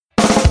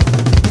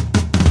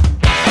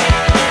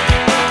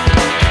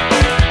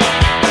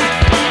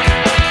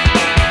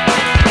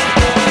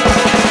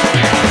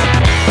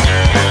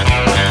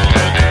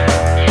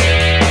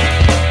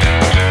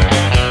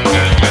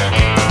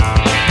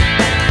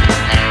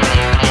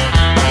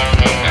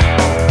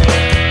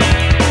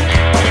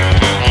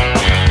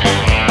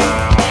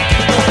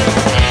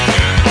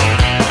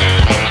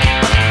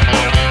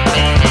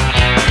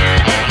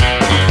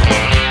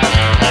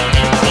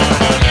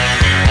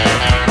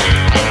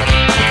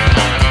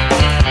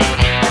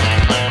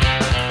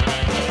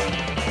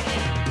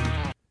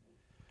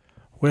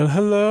Well,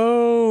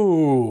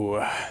 hello.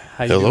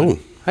 How you Hello. doing?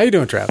 How you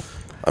doing, Trav?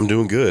 I'm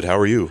doing good. How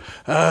are you?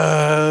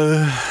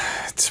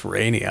 It's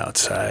rainy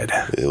outside.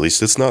 At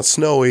least it's not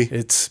snowy.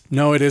 It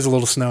is a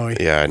little snowy.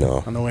 Yeah, I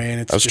know. On the way in,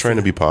 I was trying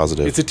to be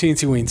positive. It's a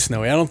teensy weeny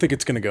snowy. I don't think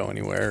it's going to go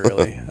anywhere,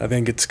 really. I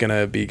think it's going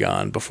to be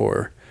gone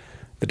before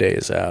the day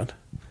is out.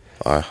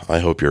 I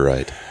hope you're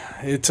right.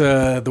 It's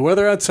the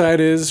weather outside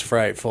is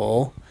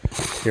frightful.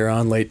 You're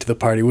on Late to the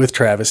Party with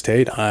Travis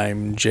Tate.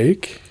 I'm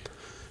Jake.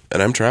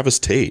 And I'm Travis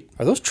Tate.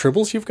 Are those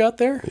tribbles you've got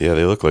there? Yeah,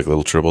 they look like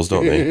little tribbles,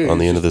 don't they? On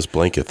the end of this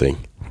blanket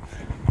thing.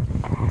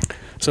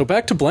 So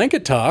back to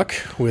blanket talk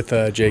with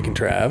Jake and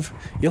Trav.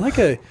 You like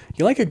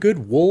a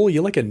good wool?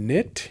 You like a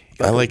knit?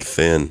 I like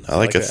thin. I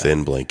like a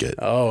thin blanket.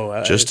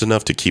 Oh, just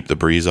enough to keep the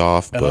breeze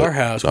off, but our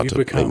house, not to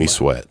make me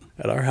sweat.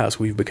 At our house,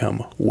 we've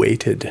become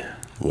weighted.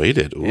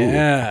 Weighted? Ooh.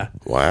 Yeah.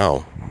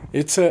 Wow.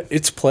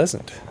 It's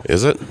pleasant.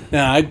 Is it?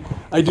 Yeah,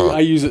 I do. I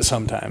use it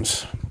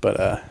sometimes,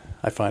 but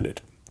I find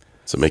it.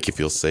 Does it make you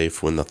feel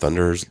safe when the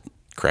thunder's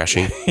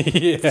crashing?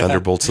 Yeah.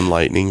 Thunderbolts and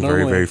lightning, Normally,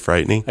 very, very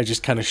frightening. I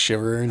just kind of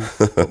shiver and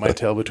put my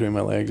tail between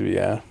my legs. But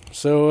yeah.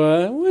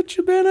 So what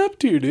you been up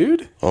to,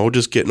 dude? Oh,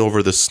 just getting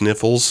over the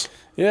sniffles.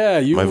 Yeah,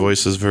 My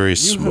voice is very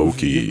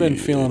smoky. You've been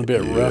feeling a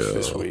bit rough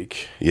this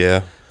week.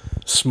 Yeah.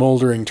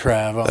 Smoldering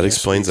Trav. That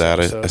explains that.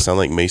 I sound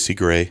like Macy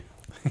Gray.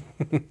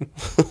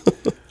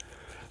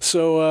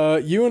 So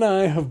you and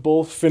I have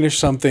both finished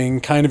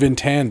something kind of in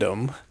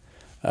tandem.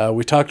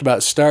 We talked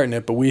about starting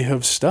it, but we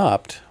have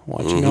stopped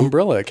watching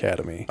Umbrella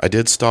Academy. I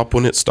did stop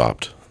when it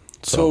stopped.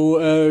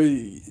 So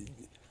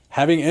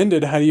having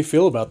ended, how do you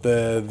feel about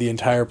the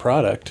entire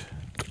product?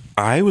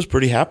 I was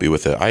pretty happy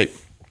with it. I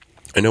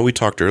know we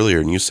talked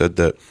earlier, and you said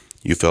that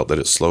you felt that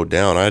it slowed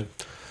down. I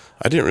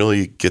didn't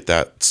really get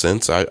that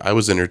sense. I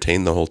was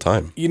entertained the whole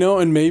time. You know,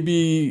 and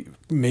maybe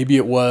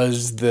it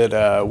was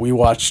that we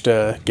watched,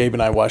 Gabe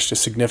and I watched a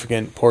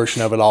significant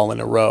portion of it all in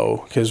a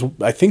row, because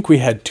I think we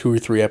had 2 or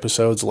 3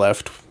 episodes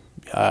left.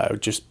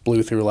 Just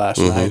blew through last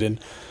night, and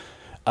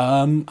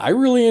I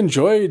really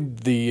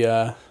enjoyed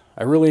the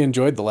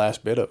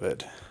last bit of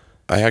it.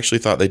 I actually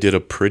thought they did a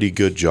pretty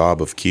good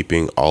job of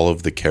keeping all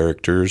of the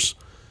characters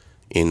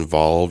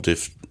involved,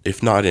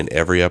 if not in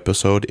every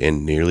episode,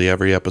 in nearly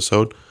every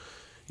episode.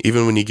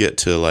 Even when you get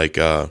to like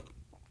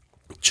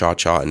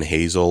Cha-Cha and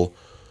Hazel,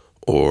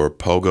 or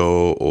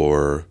Pogo,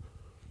 or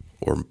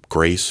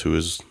Grace,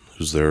 who's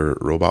their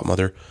robot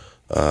mother,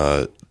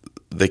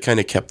 they kind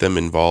of kept them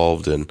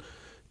involved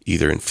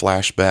either in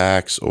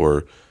flashbacks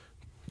or,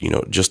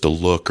 just a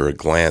look or a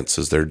glance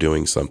as they're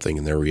doing something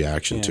and their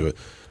reaction to it.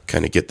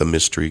 Kind of get the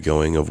mystery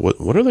going of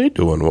what are they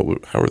doing?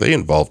 How are they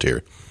involved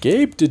here?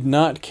 Gabe did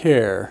not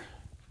care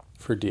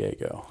for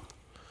Diego.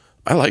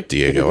 I like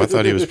Diego. I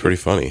thought he was pretty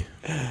funny.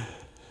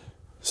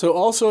 So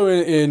also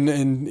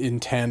in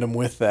tandem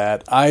with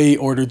that, I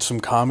ordered some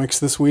comics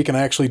this week, and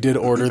I actually did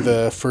order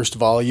the first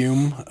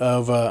volume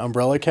of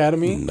Umbrella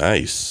Academy.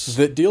 Nice.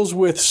 That deals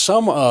with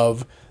some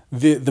of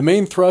the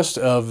main thrust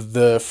of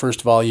the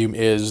first volume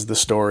is the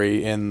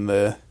story in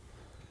the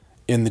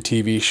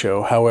TV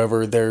show.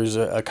 However, there's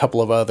a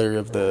couple of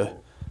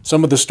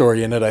some of the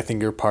story in it I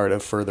think are part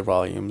of further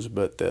volumes,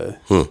 but the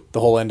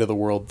whole end of the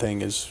world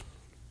thing is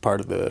part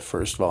of the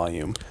first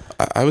volume.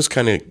 I was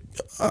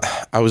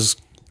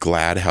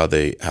glad how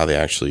they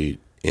actually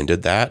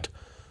ended that,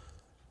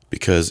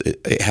 because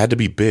it had to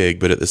be big,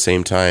 but at the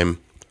same time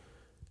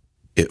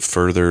it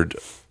furthered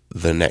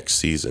the next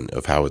season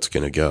of how it's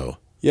going to go.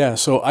 Yeah,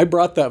 so I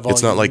brought that volume.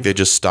 It's not like they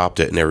just stopped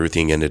it and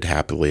everything ended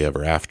happily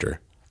ever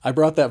after. I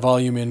brought that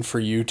volume in for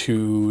you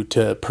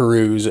to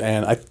peruse,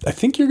 and I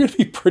think you're going to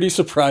be pretty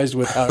surprised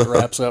with how it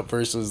wraps up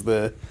versus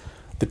the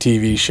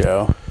TV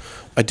show.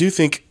 I do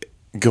think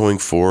going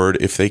forward,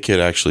 if they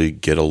could actually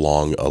get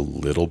along a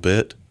little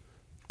bit,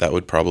 that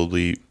would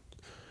probably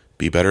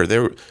be better.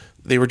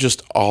 They were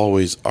just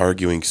always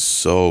arguing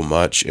so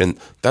much, and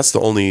that's the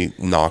only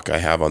knock I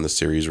have on the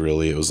series,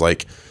 really. It was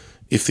like,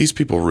 if these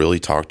people really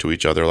talked to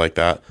each other like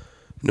that,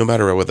 no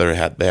matter whether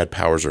they had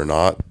powers or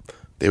not,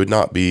 they would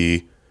not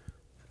be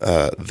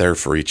there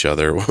for each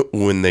other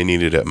when they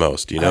needed it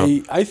most,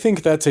 I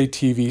think that's a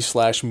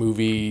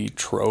TV/movie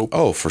trope.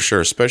 Oh, for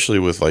sure, especially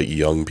with like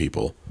young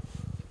people.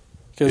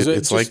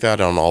 It's like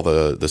that on all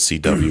the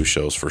CW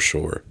shows for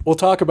sure. We'll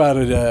talk about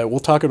it.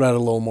 We'll talk about it a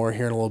little more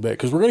here in a little bit,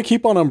 because we're going to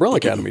keep on Umbrella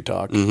Academy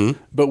talk.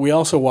 But we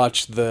also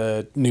watched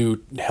the new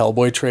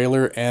Hellboy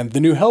trailer, and the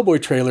new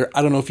Hellboy trailer,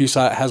 I don't know if you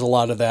saw it, has a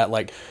lot of that,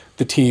 like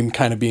the team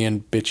kind of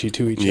being bitchy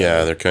to each other.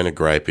 Yeah, they're kind of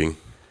griping.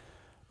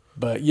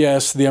 But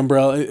yes, the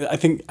Umbrella. I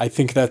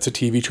think that's a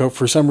TV trope.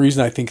 For some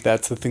reason, I think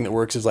that's the thing that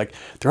works. Is like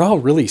they're all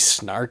really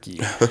snarky.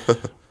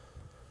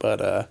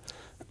 But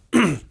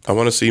I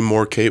want to see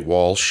more Kate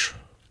Walsh.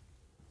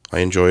 I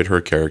enjoyed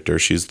her character.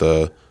 She's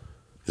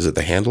is it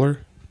the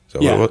handler? Is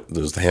that what it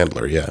was? The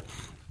handler, yeah.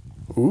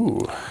 Ooh.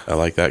 I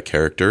like that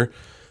character.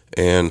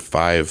 And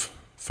 5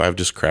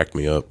 just cracked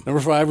me up. Number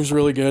 5 was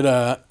really good.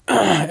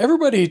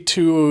 Everybody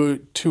to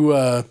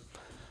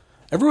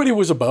Everybody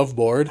was above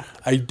board.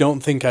 I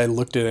don't think I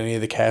looked at any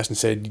of the cast and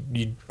said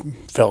you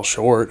fell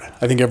short.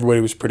 I think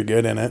everybody was pretty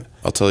good in it.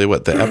 I'll tell you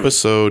what, the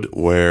episode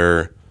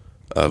where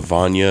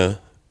Vanya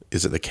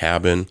is at the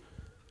cabin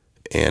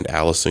and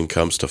Allison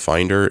comes to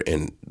find her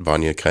and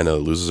Vanya kind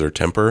of loses her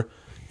temper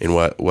and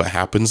what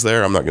happens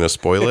there, I'm not going to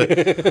spoil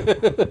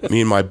it.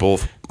 me and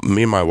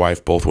my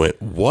wife both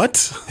went,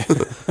 "What?"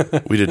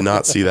 We did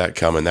not see that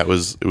coming. It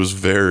was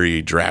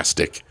very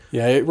drastic.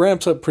 Yeah, it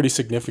ramps up pretty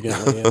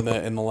significantly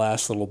in the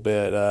last little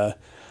bit.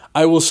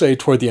 I will say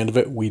toward the end of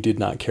it, we did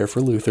not care for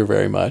Luther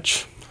very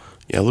much.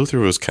 Yeah, Luther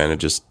was kind of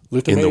just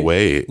the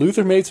way.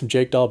 Luther made some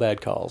Jake Dahl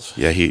bad calls.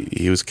 Yeah,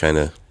 he was kind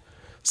of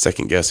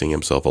second guessing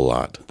himself a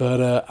lot.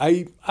 But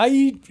I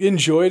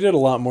enjoyed it a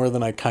lot more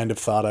than I kind of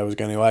thought I was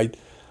going to.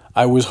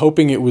 I was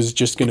hoping it was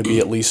just going to be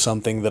at least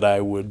something that I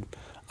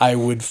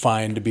would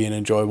find to be an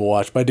enjoyable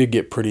watch. But I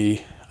got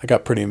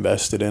pretty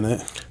invested in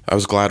it. I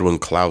was glad when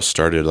Klaus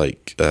started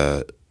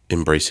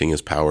embracing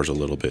his powers a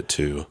little bit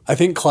too. I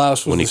think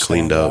Klaus was when he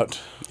cleaned up. Out.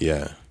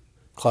 Yeah.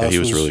 He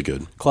was really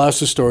good.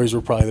 Klaus's stories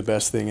were probably the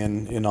best thing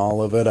in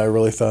all of it, I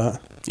really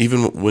thought.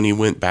 Even when he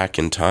went back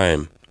in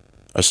time,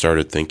 I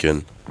started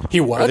thinking,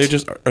 what?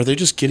 Are they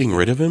just getting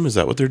rid of him? Is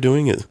that what they're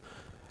doing?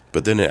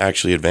 But then it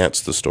actually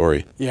advanced the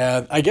story.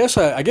 Yeah, I guess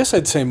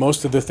I'd say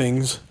most of the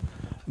things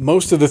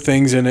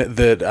in it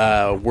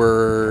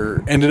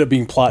that ended up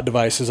being plot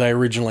devices I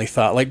originally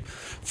thought. Like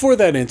for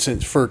that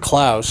instance, for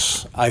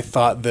Klaus, I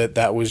thought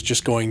that was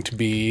just going to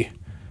be.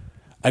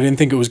 I didn't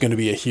think it was going to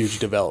be a huge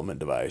development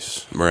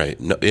device. Right,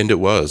 no, and it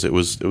was. It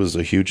was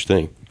a huge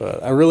thing.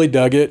 But I really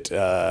dug it.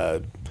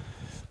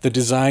 The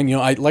design,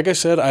 like I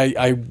said,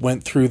 I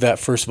went through that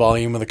first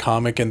volume of the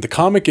comic, and the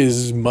comic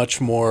is much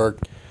more.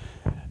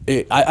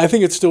 I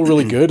think it's still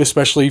really good,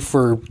 especially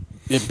for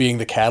it being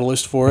the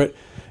catalyst for it.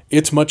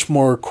 It's much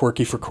more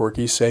quirky for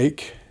quirky's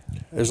sake.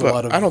 There's a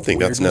lot of. I don't think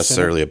that's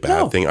necessarily a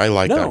bad thing. I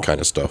like that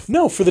kind of stuff.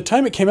 No, for the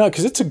time it came out,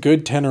 because it's a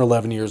good 10 or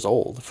 11 years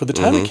old. For the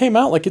time it came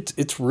out,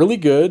 it's really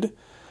good.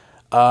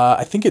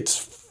 I think it's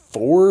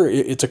 4.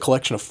 It's a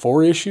collection of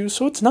 4 issues,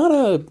 so it's not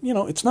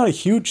a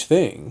huge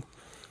thing.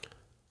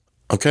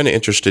 I'm kind of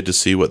interested to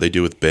see what they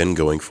do with Ben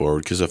going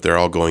forward, because if they're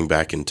all going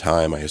back in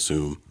time, I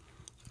assume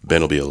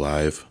Ben will be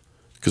alive,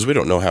 because we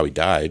don't know how he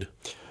died,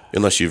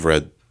 unless you've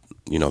read,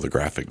 the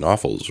graphic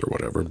novels or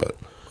whatever. But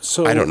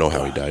I don't know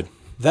how he died.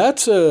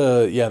 That's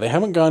they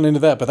haven't gone into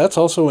that, but that's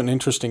also an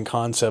interesting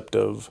concept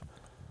of,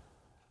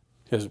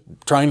 because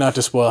trying not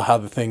to spoil how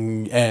the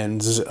thing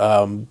ends.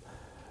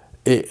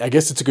 I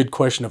guess it's a good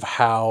question of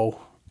how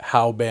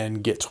Ben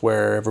gets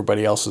where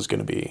everybody else is going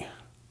to be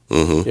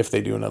if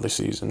they do another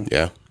season.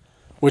 Yeah.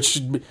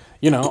 Which,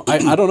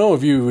 I don't know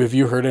if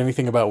you heard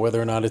anything about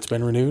whether or not it's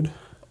been renewed.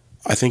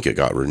 I think it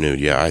got renewed.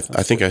 Yeah, I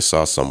think I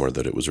saw somewhere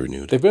that it was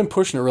renewed. They've been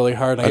pushing it really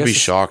hard. I'd be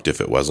shocked if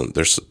it wasn't.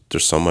 There's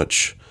so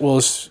much. Well,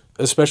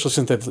 especially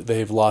since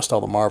they've lost all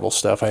the Marvel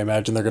stuff, I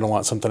imagine they're going to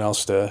want something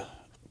else to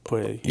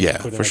put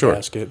in for sure.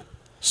 Basket.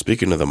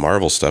 Speaking of the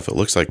Marvel stuff, it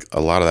looks like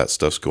a lot of that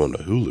stuff's going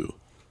to Hulu.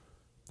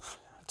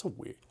 That's a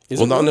weird.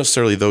 Not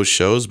necessarily those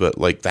shows, but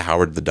like the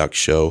Howard the Duck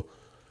show.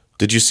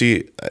 Did you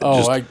see?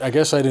 I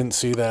guess I didn't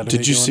see that.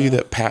 Did you see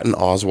that Patton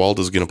Oswalt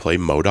is going to play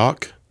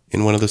MODOK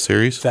in one of the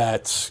series?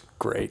 That's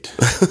great.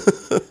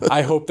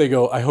 I hope they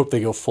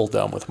go full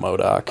down with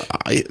MODOK.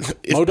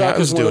 If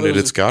Patton's doing it,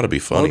 it's got to be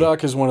funny.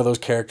 MODOK is one of those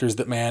characters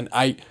that, man,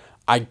 I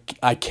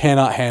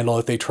cannot handle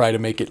if they try to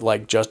make it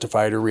like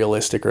justified or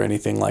realistic or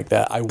anything like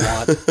that. I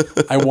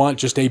want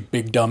just a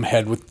big dumb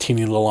head with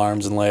teeny little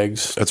arms and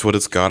legs. That's what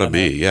it's got to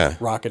be. Yeah,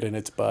 rocket in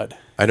its butt.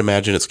 I'd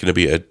imagine it's going to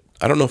be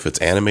I don't know if it's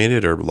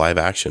animated or live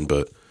action,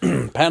 but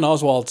Patton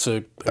Oswalt's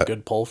a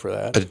good pull for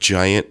that. A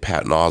giant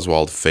Patton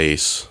Oswalt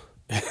face.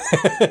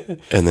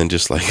 And then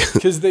just like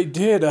because they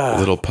did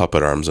little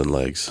puppet arms and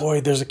legs.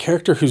 Boy, there's a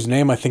character whose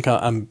name I think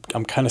I'm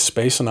kind of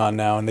spacing on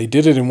now, and they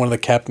did it in one of the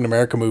Captain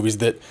America movies.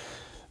 That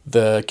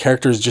the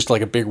character is just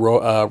like a big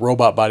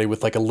robot body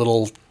with like a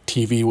little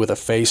TV with a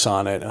face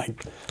on it.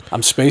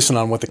 I'm spacing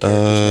on what the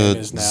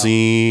character's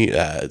name is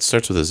now. It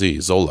starts with a Z.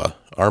 Zola.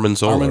 Armin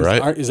Zola,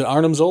 right? Is it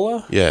Arnim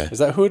Zola? Yeah. Is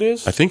that who it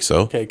is? I think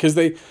so. Okay, because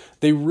they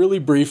really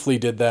briefly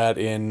did that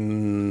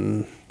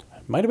in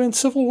might have been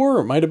Civil War.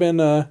 It might have been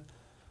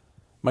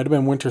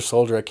Winter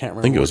Soldier. I can't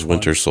remember. I think it was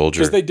Winter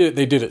Soldier. Because they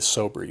did it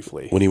so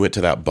briefly. When he went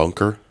to that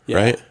bunker,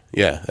 right?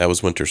 Yeah, that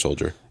was Winter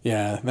Soldier.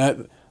 Yeah,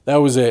 that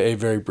was a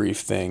very brief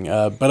thing.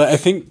 But I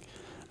think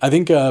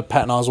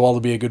Patton Oswalt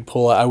would be a good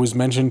pull. I was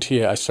mentioned to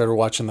you, I started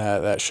watching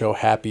that show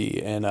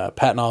Happy, and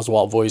Patton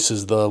Oswalt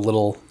voices the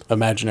little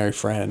imaginary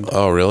friend.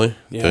 Oh, really?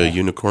 Yeah. The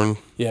unicorn?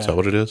 Yeah. Is that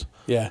what it is?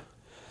 Yeah.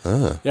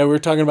 Yeah, we were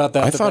talking about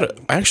that.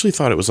 I actually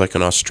thought it was like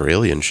an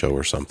Australian show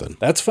or something.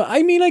 That's fine.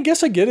 I mean, I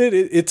guess I get it.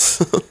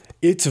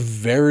 It's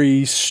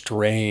very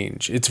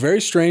strange. It's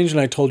very strange, and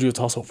I told you it's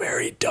also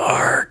very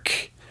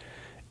dark.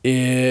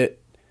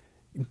 It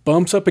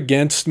bumps up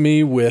against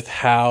me with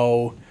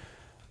how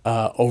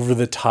over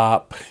the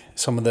top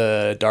some of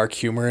the dark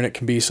humor in it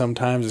can be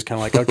sometimes. It's kind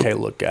of like, okay,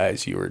 look,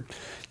 guys, you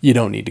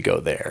don't need to go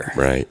there.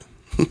 Right.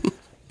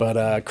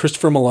 But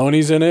Christopher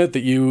Maloney's in it.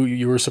 That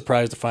you were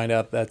surprised to find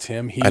out that's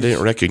him. I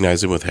didn't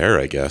recognize him with hair,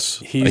 I guess.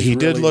 He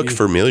did really- look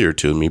familiar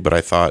to me, but I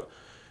thought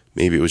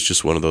maybe it was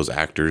just one of those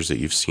actors that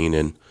you've seen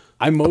in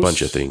a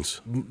bunch of things.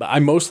 I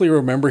mostly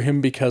remember him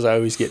because I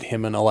always get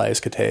him and Elias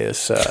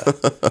Koteas.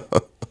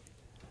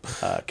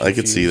 I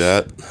could see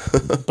that.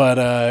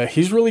 But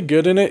he's really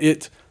good in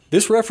it.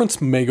 This reference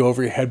may go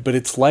over your head, but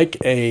it's like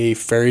a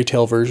fairy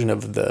tale version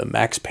of the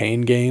Max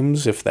Payne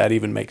games, if that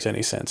even makes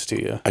any sense to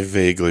you. I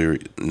vaguely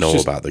know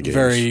about the games.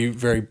 Very,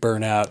 very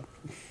burnout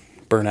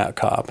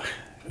cop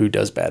who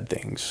does bad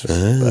things.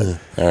 All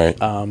right.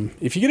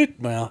 If you get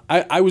it, well,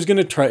 I was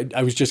gonna try.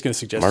 I was just gonna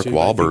suggest. Mark too,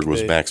 Wahlberg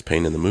was Max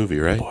Payne in the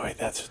movie, right? Boy,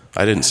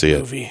 I didn't see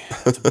movie.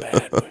 That's a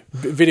bad movie.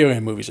 Video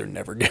game movies are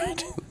never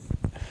good.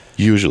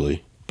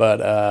 Usually.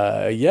 But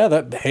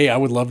I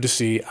would love to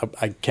see.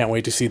 I can't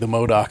wait to see the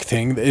MODOK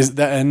thing. Is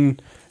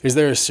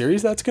there a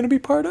series that's going to be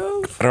part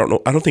of? I don't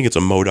know. I don't think it's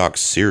a MODOK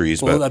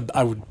series, but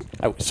I would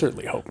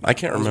certainly hope. I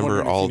can't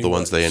remember all of the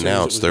ones they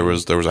announced. There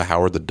was a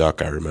Howard the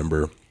Duck, I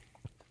remember.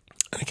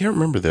 I can't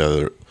remember the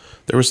other.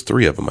 There was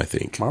 3 of them, I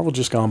think. Marvel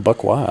just gone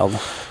buck wild.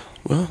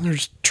 Well, they're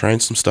just trying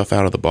some stuff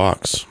out of the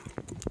box.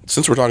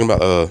 Since we're talking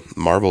about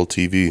Marvel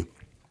TV,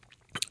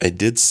 I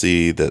did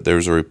see that there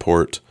was a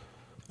report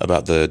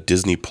about the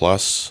Disney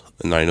Plus,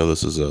 and I know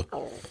this is a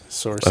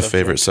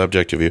favorite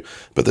subject of you,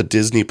 but the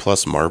Disney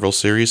Plus Marvel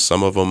series,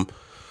 some of them,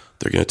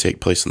 they're going to take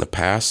place in the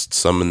past,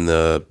 some in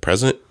the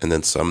present, and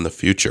then some in the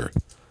future.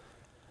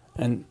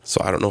 And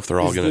so I don't know if they're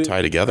all going to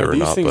tie together or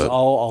not. Are these things but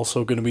all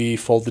also going to be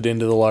folded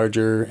into the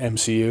larger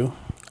MCU?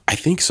 I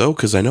think so,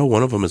 because I know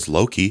one of them is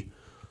Loki,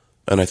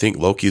 and I think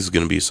Loki's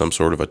going to be some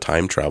sort of a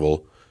time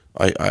travel.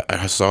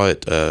 I saw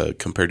it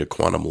compared to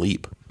Quantum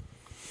Leap.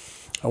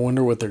 I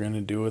wonder what they're going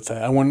to do with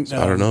that. I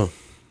don't know.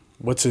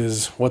 What's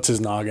his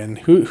noggin?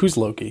 Who's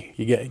Loki?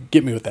 You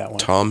get me with that one.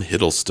 Tom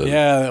Hiddleston.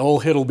 Yeah,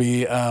 old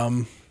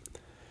Hiddleby.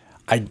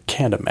 I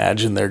can't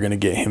imagine they're going to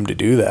get him to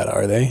do that,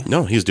 are they?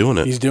 No, he's doing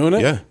it. He's doing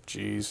it? Yeah.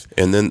 Jeez.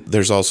 And then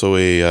there's also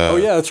a... oh,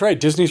 yeah, that's right.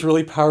 Disney's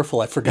really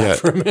powerful. I forgot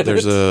for a minute.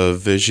 There's a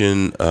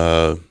Vision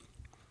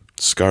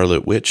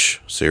Scarlet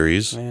Witch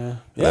series. Yeah.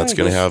 That's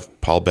going to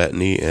have Paul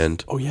Bettany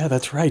and... Oh, yeah,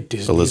 that's right.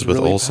 Disney's Elizabeth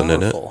really Olsen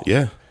powerful. in it.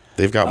 Yeah.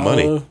 They've got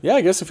money. Yeah,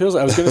 I guess it feels...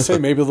 I was going to say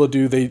maybe they'll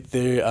do...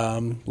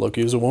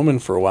 Loki was a woman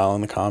for a while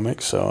in the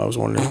comics, so I was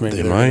wondering if maybe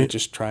they're going to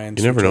just try and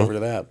switch over to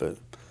that, but...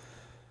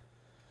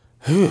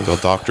 They'll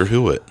Doctor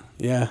Who it.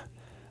 Yeah.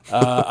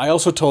 I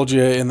also told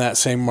you in that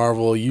same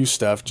Marvel U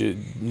stuff,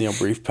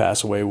 brief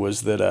pass away,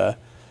 was that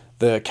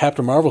the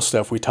Captain Marvel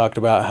stuff, we talked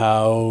about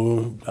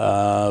how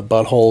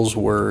buttholes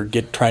were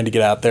trying to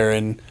get out there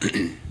and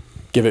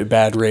give it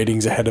bad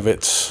ratings ahead of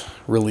its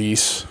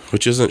release.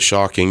 Which isn't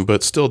shocking,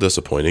 but still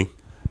disappointing.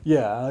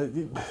 Yeah.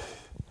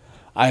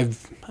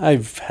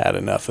 I've had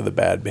enough of the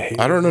bad behavior.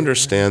 I don't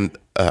understand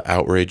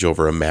outrage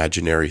over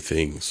imaginary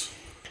things.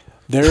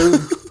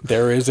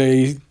 There is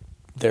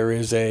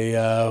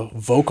a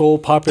vocal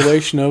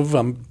population of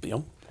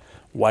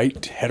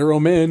white hetero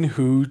men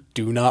who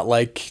do not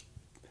like.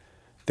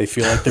 They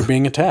feel like they're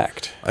being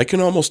attacked. I can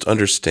almost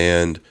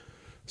understand,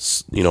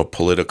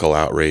 political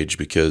outrage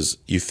because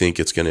you think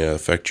it's going to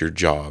affect your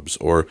jobs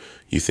or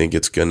you think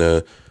it's going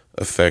to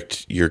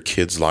affect your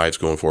kids' lives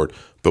going forward.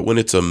 But when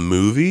it's a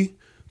movie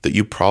that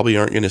you probably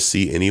aren't going to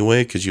see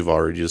anyway because you've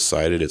already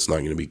decided it's not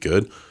going to be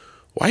good,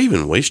 why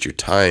even waste your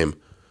time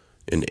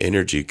and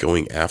energy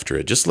going after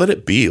it? Just let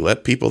it be.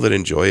 Let people that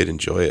enjoy it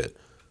enjoy it.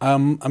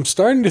 I'm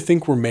starting to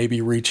think we're maybe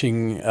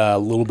reaching a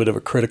little bit of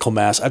a critical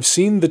mass. I've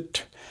seen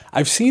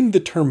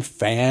the term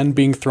fan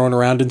being thrown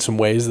around in some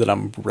ways that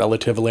I'm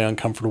relatively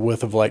uncomfortable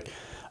with. Of like,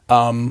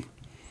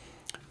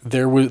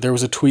 there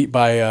was a tweet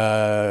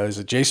by is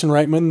it Jason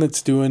Reitman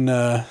that's doing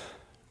the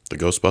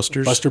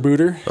Ghostbusters? Buster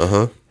Booter.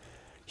 Uh-huh.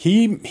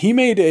 He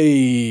made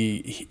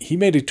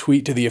a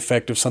tweet to the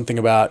effect of something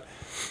about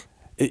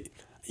it,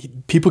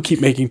 people keep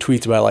making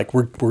tweets about like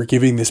we're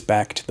giving this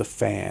back to the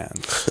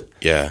fans.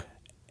 Yeah.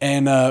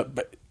 And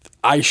but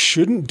I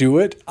shouldn't do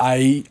it.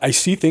 I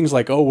see things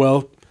like, oh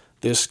well,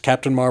 this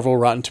Captain Marvel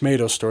Rotten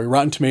Tomatoes story.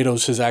 Rotten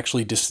Tomatoes has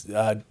actually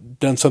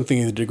done something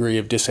in the degree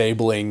of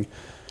disabling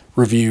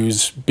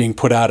reviews being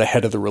put out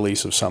ahead of the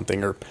release of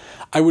something. Or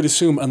I would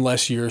assume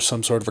unless you're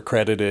some sort of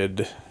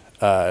accredited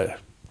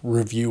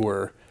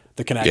reviewer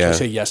that can actually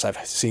say, yes,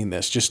 I've seen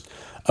this. Just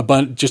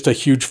a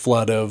huge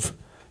flood of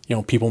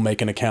people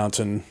making accounts.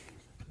 And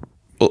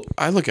well,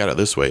 I look at it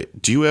this way.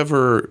 Do you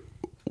ever,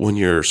 when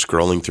you're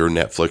scrolling through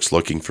Netflix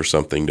looking for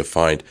something to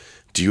find,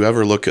 do you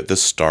ever look at the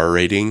star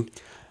rating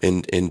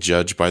and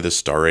judge by the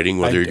star rating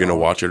whether you're going to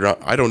watch it or not?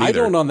 I don't either.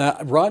 I don't on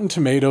that. Rotten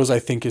Tomatoes, I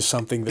think, is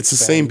something that's... It's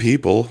the same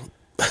people.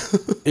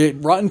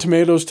 Rotten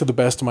Tomatoes, to the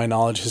best of my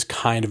knowledge, has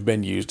kind of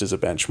been used as a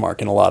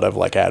benchmark in a lot of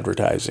like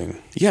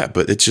advertising. Yeah,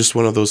 but it's just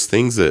one of those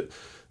things that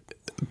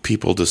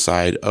people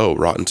decide, oh,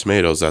 Rotten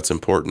Tomatoes, that's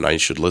important. I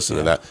should listen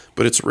to that.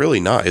 But it's really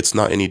not. It's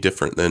not any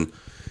different than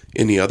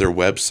any other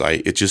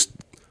website.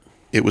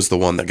 It was the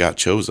one that got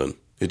chosen.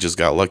 It just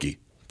got lucky.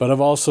 But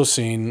I've also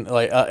seen,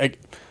 like,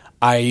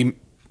 I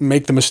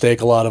make the mistake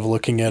a lot of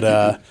looking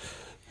at,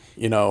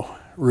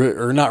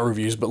 or not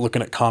reviews, but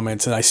looking at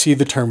comments, and I see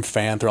the term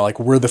fan. They're like,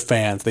 "We're the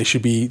fans. They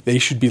should be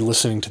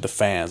listening to the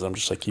fans." I'm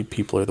just like, "You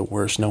people are the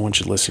worst. No one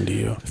should listen to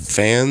you."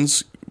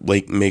 Fans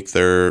like make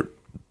their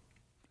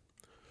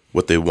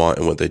what they want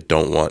and what they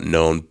don't want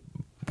known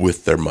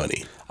with their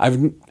money. I've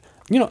been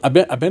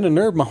a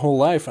nerd my whole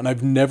life, and I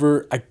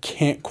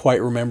can't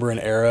quite remember an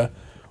era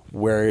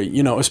where,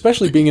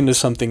 especially being into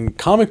something.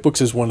 Comic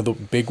books is one of the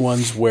big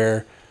ones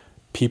where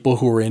people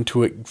who are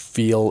into it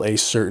feel a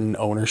certain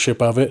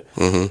ownership of it.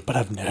 Mm-hmm. But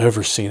I've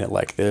never seen it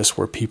like this,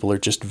 where people are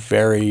just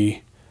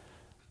very,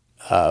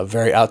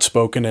 very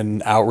outspoken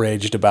and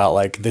outraged about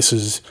like,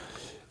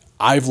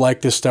 I've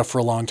liked this stuff for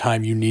a long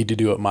time. You need to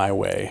do it my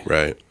way.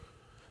 Right.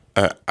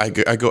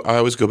 I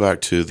always go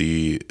back to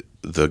the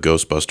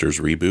Ghostbusters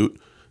reboot,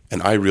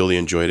 and I really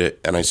enjoyed it,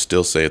 and I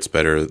still say it's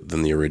better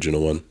than the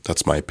original one.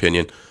 That's my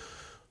opinion.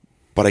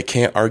 But I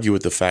can't argue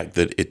with the fact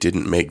that it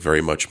didn't make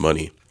very much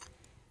money.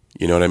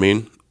 You know what I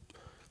mean?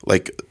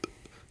 Like,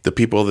 the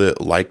people that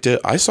liked it,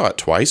 I saw it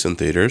twice in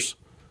theaters,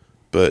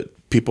 but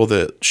people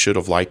that should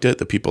have liked it,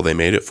 the people they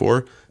made it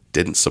for,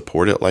 didn't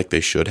support it like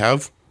they should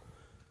have.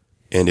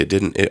 And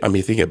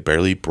I think it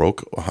barely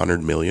broke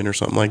 100 million or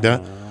something like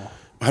that.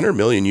 100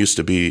 million used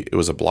to be, it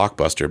was a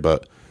blockbuster,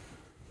 but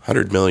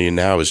 100 million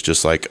now is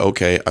just like,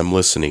 okay, I'm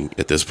listening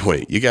at this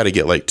point. You got to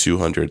get like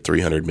 200,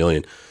 300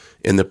 million.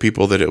 And the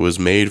people that it was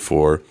made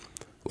for,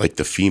 like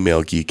the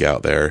female geek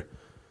out there,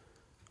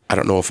 I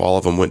don't know if all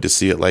of them went to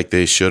see it like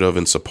they should have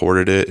and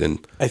supported it.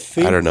 And I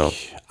don't know.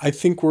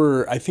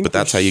 But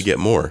that's how you get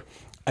more.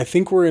 I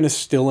think we're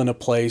still in a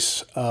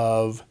place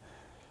of,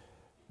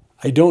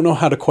 I don't know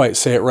how to quite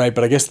say it right,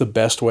 but I guess the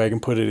best way I can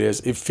put it is,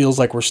 it feels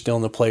like we're still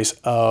in the place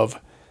of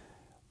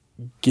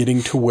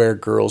getting to where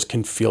girls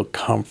can feel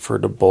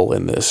comfortable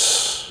in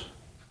this.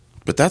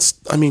 But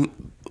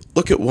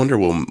look at Wonder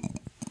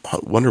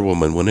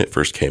Woman when it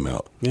first came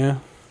out. Yeah.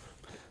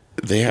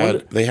 They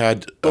had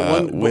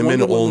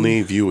women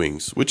only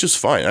viewings, which is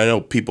fine. I know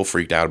people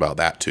freaked out about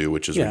that too,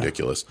 which is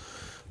ridiculous.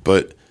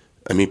 But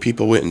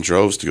people went in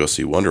droves to go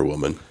see Wonder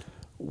Woman.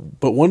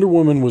 But Wonder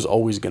Woman was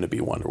always going to be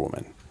Wonder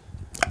Woman.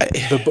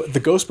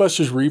 The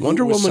Ghostbusters reboot.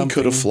 Wonder Woman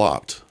could have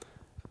flopped.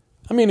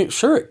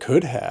 Sure, it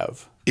could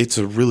have. It's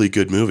a really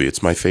good movie.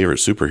 It's my favorite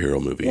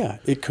superhero movie. Yeah,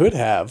 it could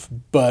have,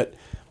 but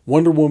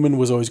Wonder Woman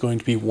was always going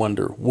to be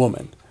Wonder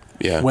Woman.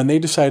 Yeah. When they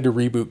decided to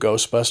reboot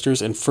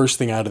Ghostbusters, and first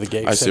thing out of the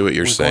gate, I see what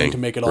you're saying. Going to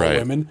make it all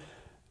women.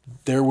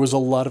 There was a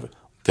lot of.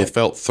 They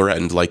felt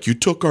threatened, like you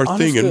took our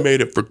thing and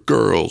made it for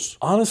girls.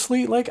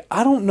 Honestly,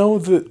 I don't know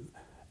that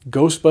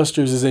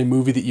Ghostbusters is a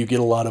movie that you get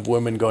a lot of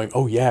women going,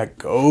 "Oh yeah,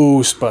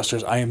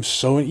 Ghostbusters! I am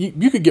so."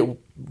 You could get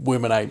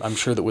women, I'm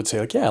sure, that would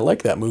say like, "Yeah, I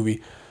like that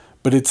movie,"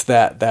 but it's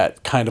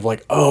that kind of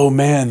like, "Oh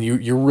man,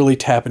 you're really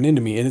tapping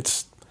into me," and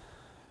it's,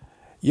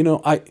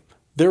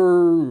 There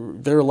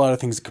are a lot of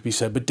things that could be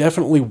said, but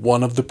definitely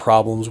one of the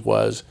problems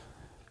was,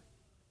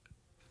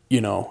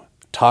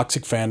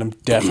 toxic fandom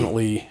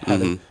definitely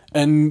had it.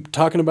 And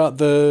talking about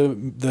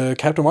the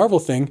Captain Marvel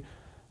thing,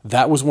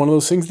 that was one of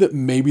those things that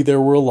maybe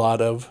there were a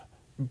lot of.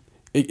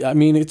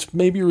 It's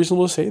maybe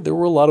reasonable to say there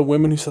were a lot of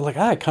women who said like,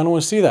 I kind of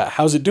want to see that.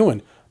 How's it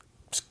doing?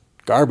 It's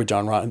garbage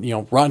on Rotten.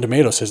 Rotten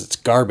Tomatoes says it's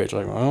garbage.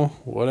 Like, well,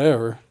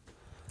 whatever.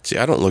 See,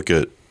 I don't look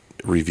at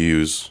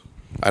reviews.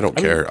 I don't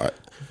care.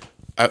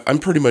 I'm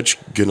pretty much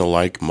gonna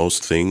like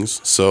most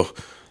things, so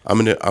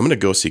I'm gonna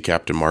go see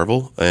Captain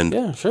Marvel, and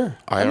yeah, sure.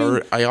 I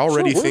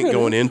already think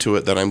going into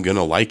it that I'm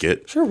gonna like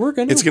it. Sure, we're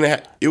gonna.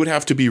 It would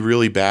have to be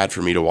really bad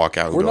for me to walk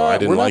out and I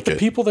didn't like it. We're not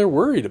the people they're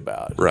worried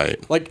about, right?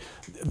 Like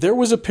there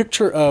was a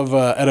picture of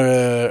at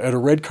a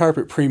red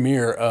carpet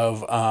premiere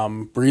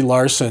of Brie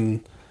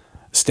Larson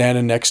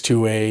standing next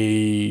to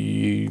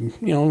a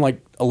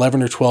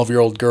 11 or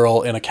 12-year-old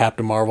girl in a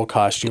Captain Marvel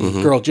costume.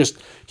 Mm-hmm. Girl, just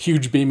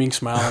huge beaming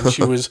smile, and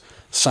she was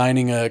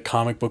signing a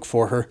comic book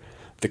for her.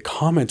 The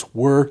comments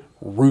were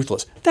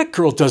ruthless. That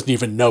girl doesn't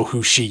even know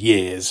who she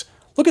is.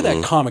 Look at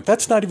that comic.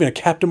 That's not even a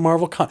Captain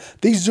Marvel comic.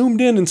 They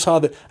zoomed in and saw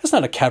that's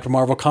not a Captain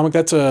Marvel comic.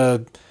 That's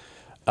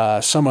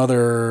some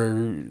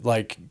other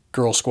like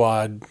Girl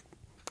Squad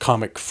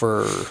comic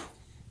for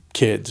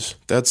kids.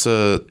 That's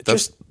what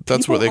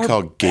they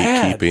call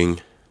gatekeeping.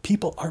 Bad.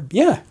 People are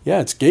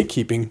it's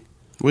gatekeeping.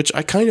 Which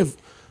I kind of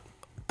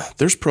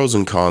there's pros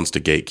and cons to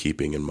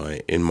gatekeeping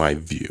in my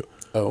view.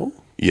 Oh?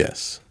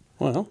 Yes.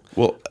 Well,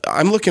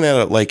 I'm looking at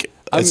it like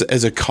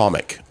as a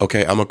comic.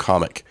 Okay, I'm a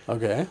comic.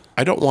 Okay.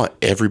 I don't want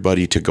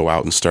everybody to go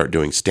out and start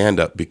doing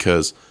stand-up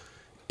because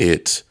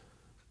it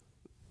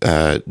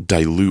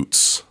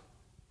dilutes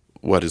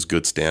what is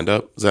good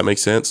stand-up. Does that make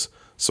sense?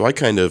 So I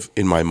kind of,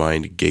 in my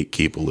mind,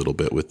 gatekeep a little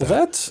bit with that.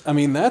 That's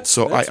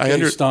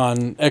based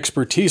on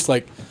expertise.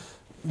 Like,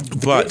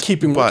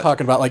 gatekeeping we're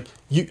talking about. Like,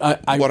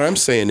 what I'm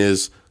saying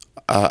is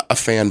a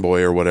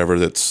fanboy or whatever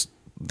that's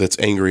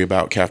angry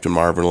about Captain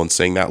Marvel and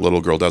saying that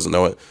little girl doesn't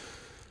know it.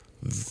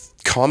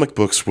 Comic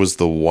books was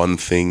the one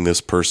thing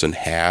this person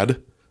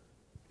had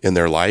in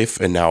their life,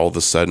 and now all of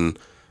a sudden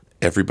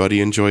everybody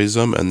enjoys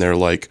them, and they're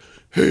like,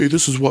 hey,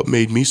 this is what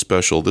made me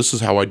special. This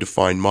is how I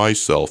define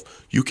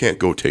myself. You can't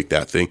go take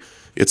that thing.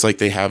 It's like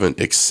they haven't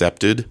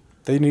accepted.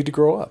 They need to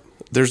grow up.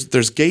 There's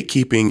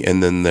gatekeeping,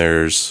 and then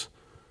there's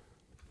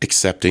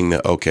accepting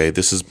that, okay,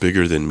 this is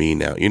bigger than me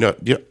now.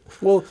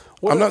 Well,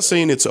 I'm not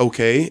saying it's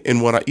okay.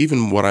 And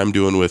what I'm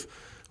doing with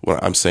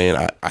what I'm saying,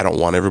 I don't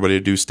want everybody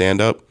to do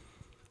stand up.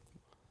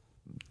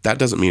 That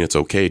doesn't mean it's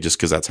okay just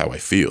because that's how I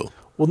feel.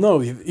 Well,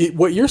 no,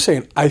 what you're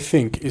saying, I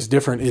think, is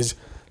different. Is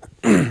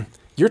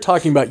you're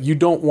talking about you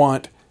don't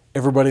want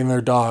everybody and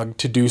their dog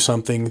to do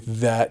something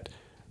that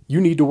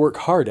you need to work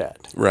hard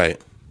at.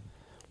 Right.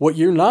 What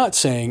you're not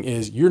saying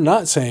is you're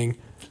not saying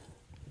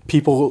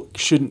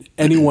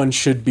anyone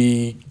should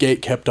be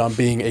gatekept on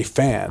being a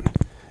fan.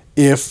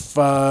 If,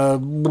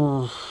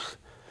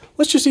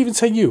 let's just even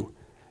say you.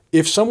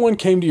 If someone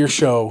came to your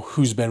show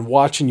who's been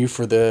watching you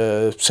for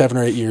the 7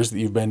 or 8 years that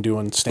you've been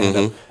doing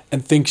stand-up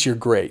and thinks you're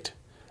great,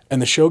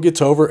 and the show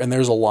gets over and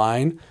there's a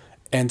line,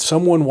 and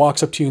someone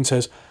walks up to you and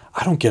says,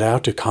 I don't get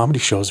out to comedy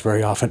shows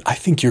very often. I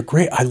think you're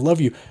great. I love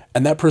you.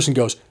 And that person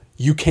goes,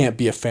 you can't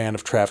be a fan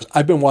of Travis.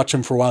 I've been watching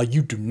him for a while.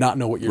 You do not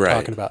know what you're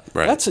talking about.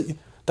 Right.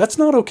 That's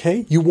not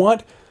okay.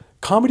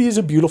 Comedy is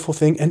a beautiful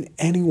thing, and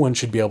anyone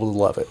should be able to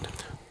love it.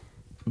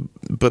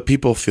 But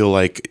people feel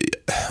like,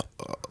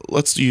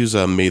 let's use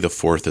May the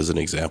 4th as an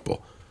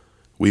example.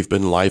 We've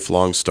been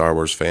lifelong Star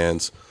Wars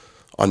fans.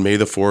 On May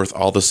the 4th,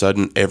 all of a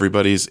sudden,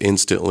 everybody's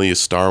instantly a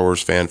Star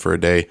Wars fan for a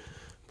day.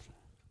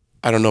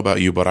 I don't know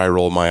about you, but I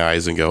roll my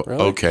eyes and go,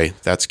 really? Okay,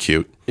 that's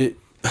cute.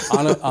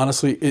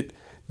 Honestly,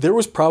 there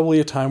was probably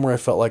a time where I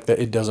felt like that.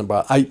 It doesn't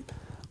bother.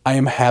 I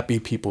am happy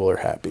people are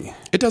happy.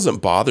 It doesn't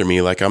bother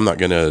me. Like, I'm not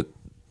going to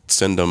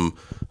send them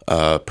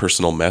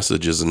personal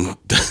messages and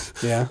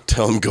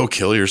tell them go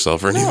kill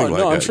yourself or anything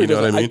like that. Sure, you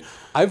know what I mean?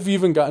 I've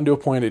even gotten to a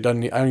point I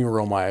don't even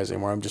roll my eyes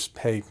anymore. I'm just,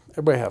 hey,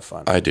 everybody have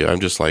fun. I do. I'm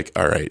just like,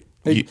 all right.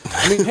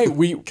 Hey,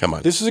 we come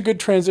on. This is a good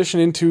transition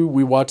into,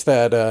 we watched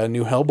that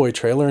new Hellboy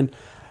trailer, and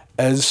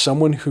as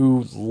someone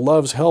who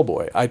loves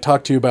Hellboy, I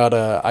talked to you about,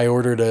 I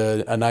ordered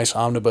a nice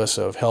omnibus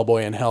of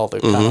Hellboy in Hell,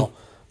 the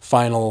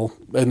final,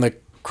 in the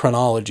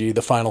chronology,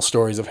 the final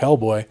stories of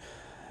Hellboy.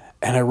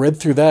 And I read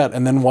through that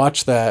and then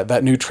watched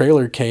that new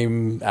trailer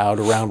came out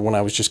around when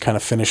I was just kind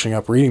of finishing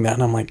up reading that.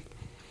 And I'm like,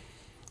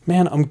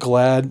 man, I'm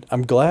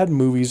glad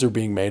movies are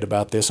being made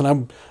about this.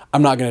 And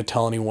I'm not going to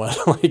tell anyone,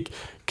 like,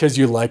 because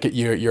you like it,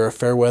 you're a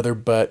fair weather,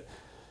 but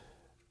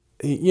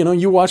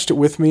you watched it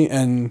with me,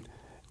 and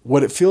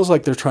what it feels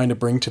like they're trying to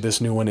bring to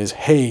this new one is,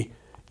 hey,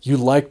 you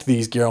liked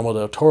these Guillermo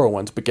del Toro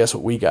ones, but guess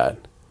what we got?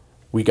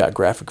 We got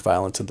graphic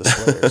violence in the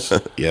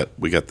slurs. Yeah,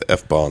 we got the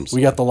F-bombs.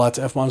 We got the lots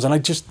of F-bombs, and I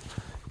just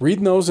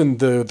reading those, and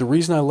the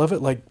reason I love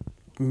it, like,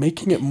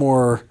 making it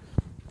more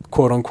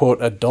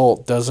quote-unquote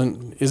adult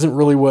isn't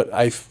really what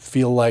I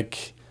feel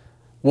like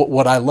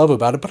what I love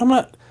about it, but I'm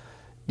not,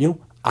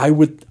 I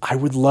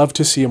would love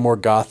to see a more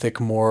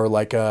gothic, more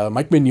like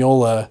Mike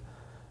Mignola.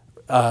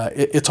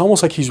 It's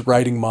almost like he's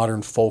writing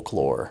modern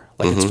folklore.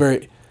 Like it's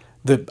very,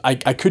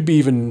 I could be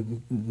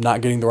even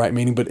not getting the right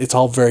meaning, but it's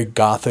all very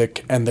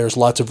gothic, and there's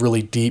lots of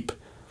really deep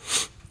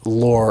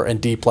lore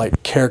and deep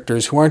like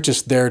characters who aren't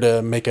just there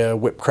to make a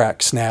whip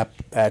crack snap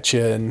at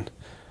you. And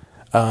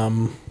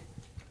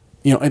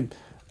and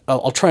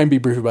I'll try and be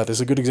brief about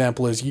this. A good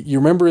example is you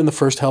remember in the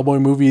first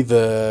Hellboy movie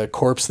the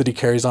corpse that he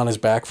carries on his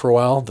back for a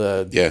while.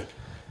 The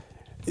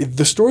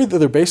story that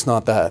they're basing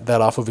on that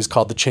off of is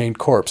called The Chained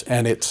Corpse,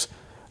 and it's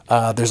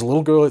there's a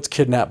little girl that's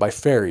kidnapped by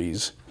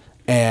fairies,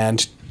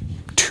 and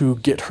to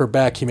get her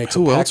back, he makes a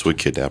pact. Who else would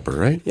kidnap her,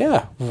 right?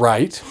 Yeah,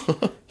 right.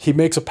 He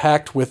makes a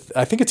pact with,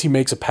 I think he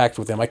makes a pact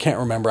with them. I can't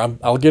remember.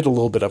 I'll get a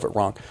little bit of it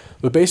wrong.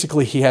 But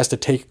basically, he has to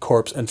take a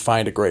corpse and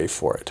find a grave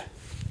for it.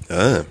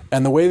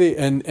 And the way they,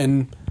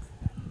 and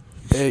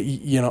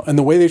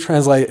the way they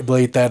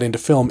translate that into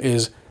film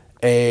is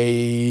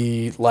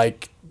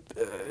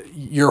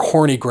your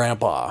horny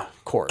grandpa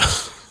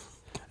corpse.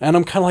 And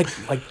I'm kind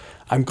of like,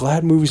 I'm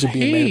glad movies are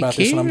being made about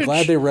this, and I'm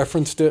glad they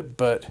referenced it,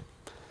 but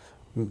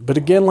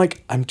again,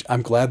 like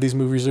I'm glad these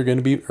movies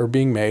are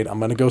being made. I'm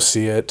gonna go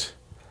see it.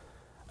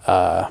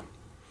 But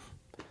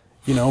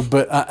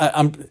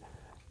I'm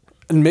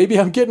and maybe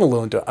I'm getting a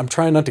little into it. I'm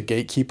trying not to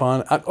gatekeep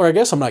on, or I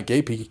guess I'm not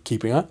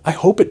gatekeeping on. I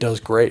hope it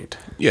does great.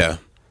 Yeah,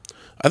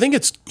 I think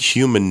it's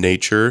human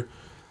nature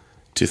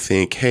to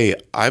think, hey,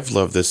 I've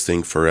loved this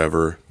thing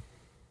forever.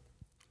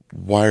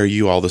 Why are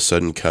you all of a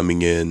sudden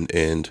coming in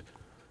and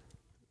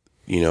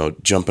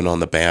jumping on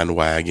the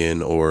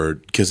bandwagon, or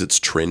because it's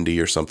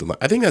trendy or something?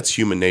 I think that's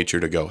human nature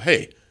to go,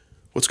 hey,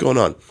 what's going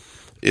on?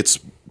 It's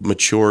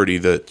maturity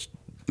that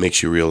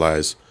makes you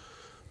realize,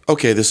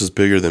 okay, this is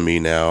bigger than me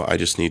now. I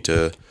just need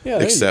to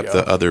accept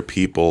that other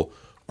people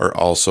are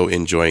also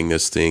enjoying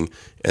this thing,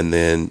 and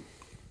then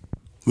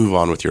move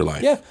on with your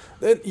life. Yeah.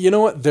 You know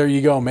what? There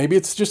you go. Maybe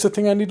it's just a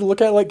thing I need to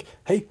look at. Like,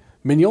 hey,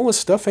 Mignola's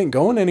stuff ain't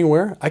going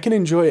anywhere. I can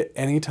enjoy it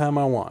anytime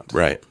I want.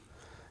 Right.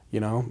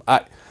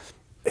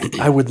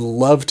 I would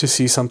love to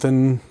see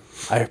something,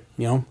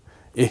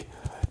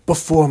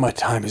 before my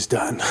time is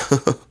done.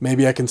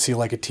 Maybe I can see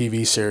like a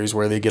TV series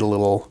where they get a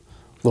little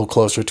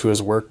closer to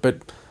his work.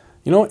 But,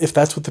 if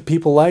that's what the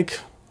people like,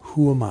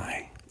 who am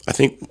I? I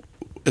think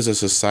as a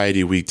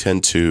society, we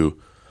tend to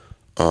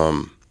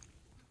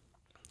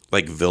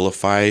like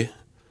vilify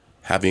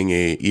having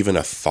even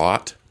a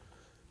thought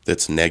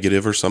that's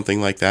negative or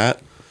something like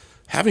that.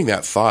 Having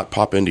that thought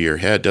pop into your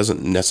head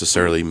doesn't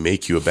necessarily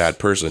make you a bad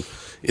person.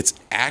 It's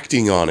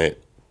acting on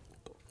it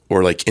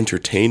or like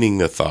entertaining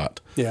the thought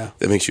that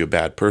makes you a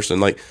bad person.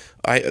 Like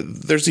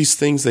there's these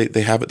things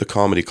they have at the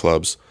comedy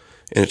clubs,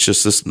 and it's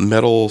just this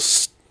metal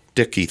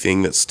sticky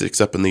thing that sticks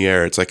up in the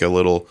air. It's like a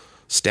little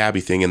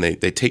stabby thing, and they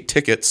take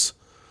tickets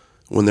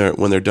when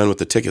they're done with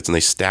the tickets, and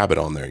they stab it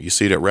on there. You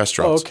see it at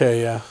restaurants. Oh,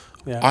 okay, yeah.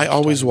 I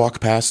always walk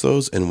past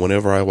those, and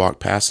whenever I walk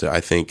past it, I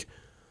think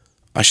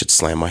I should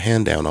slam my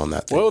hand down on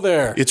that thing. Whoa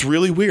there. It's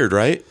really weird,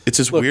 right? It's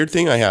this weird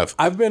thing I have.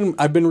 I've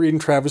been reading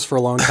Travis for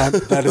a long time.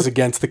 That is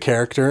against the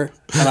character,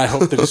 and I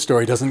hope that his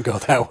story doesn't go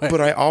that way.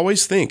 But I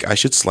always think I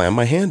should slam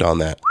my hand on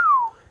that.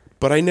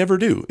 But I never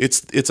do.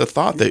 It's a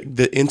thought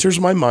that enters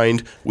my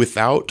mind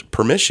without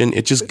permission.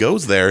 It just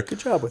goes there. Good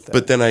job with that.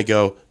 But then I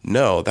go,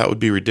 no, that would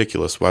be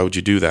ridiculous. Why would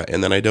you do that?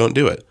 And then I don't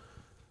do it.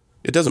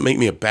 It doesn't make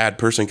me a bad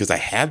person because I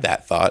had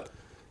that thought.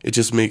 It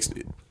just makes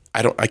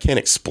I can't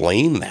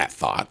explain that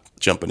thought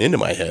jumping into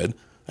my head.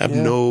 I have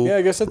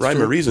I guess that's rhyme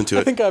true. or reason to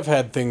it. I think I've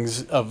had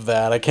things of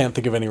that. I can't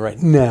think of any right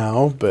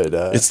now, but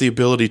it's the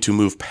ability to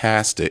move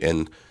past it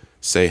and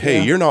say,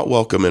 hey, you're not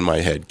welcome in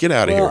my head. Get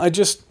out of here.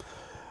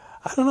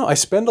 I don't know. I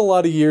spend a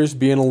lot of years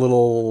being a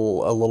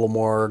little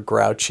more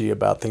grouchy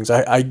about things.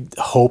 I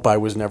hope I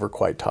was never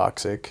quite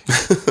toxic.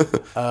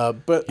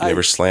 But you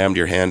never slammed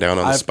your hand down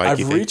on the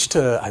spiky thing?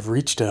 I've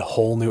reached a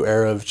whole new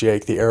era of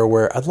Jake, the era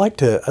where I'd like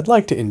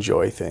to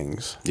enjoy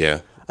things.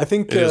 Yeah. I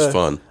think it is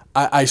fun.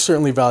 I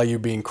certainly value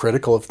being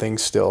critical of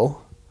things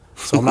still.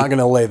 So I'm not going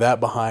to lay that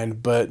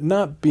behind, but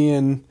not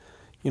being,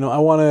 I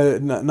want to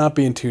not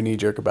being too knee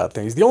jerk about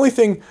things. The only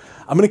thing,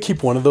 I'm going to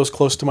keep one of those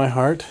close to my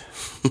heart.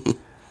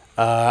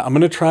 I'm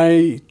going to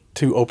try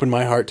to open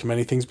my heart to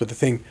many things, but the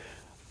thing,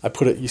 I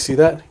put it, you see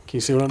that? Can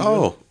you see what I'm doing?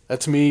 Oh.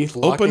 That's me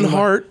locking Open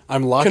heart.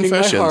 I'm locking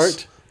confessions. my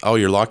heart. Oh,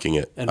 you're locking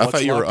it. And I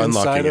thought you were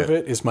unlocking it. Inside of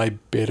it is my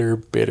bitter,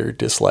 bitter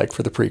dislike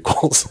for the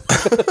prequels.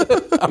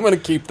 I'm going to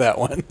keep that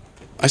one.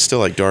 I still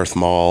like Darth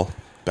Maul,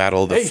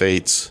 Battle of the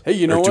Fates. Hey,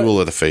 you know what? Duel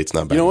of the Fates,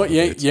 not Battle of the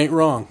Fates. You ain't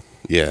wrong.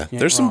 Yeah,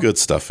 there's some good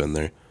stuff in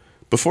there.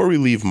 Before we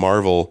leave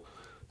Marvel,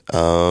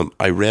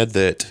 I read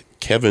that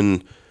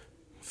Kevin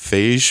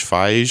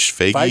Feige,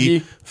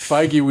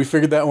 we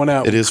figured that one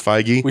out. It is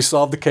Feige. We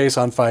solved the case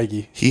on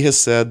Feige. He has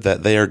said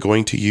that they are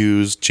going to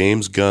use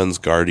James Gunn's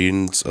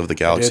Guardians of the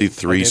Galaxy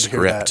 3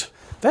 script.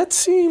 That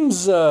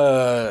seems,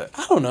 I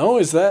don't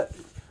know,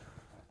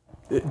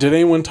 did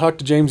anyone talk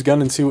to James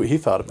Gunn and see what he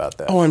thought about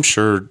that? Oh, I'm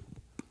sure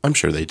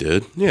they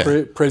did.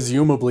 Yeah.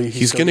 Presumably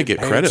he's going to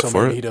get credit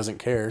for it. He doesn't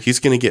care. He's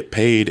going to get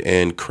paid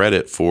and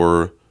credit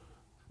for,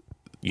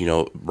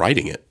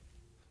 writing it.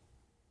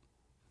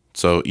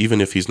 So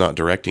even if he's not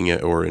directing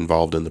it or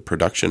involved in the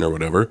production or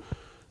whatever,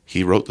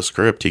 he wrote the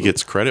script. He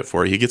gets credit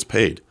for it. He gets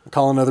paid. I'll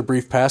call another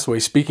brief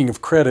passaway. Speaking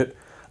of credit,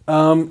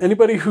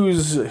 anybody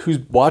who's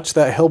watched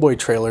that Hellboy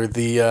trailer,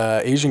 the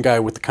Asian guy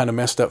with the kind of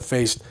messed up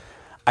face,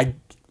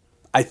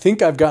 I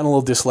think I've gotten a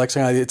little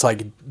dyslexic. It's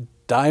like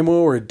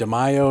Daimyo.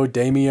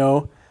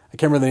 I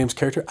can't remember the name's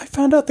character. I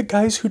found out the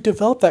guys who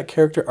developed that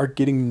character are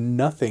getting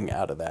nothing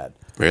out of that.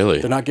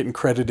 Really? They're not getting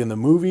credit in the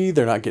movie.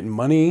 They're not getting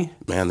money.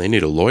 Man, they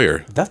need a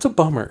lawyer. That's a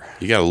bummer.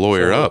 You got to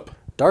lawyer up.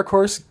 Dark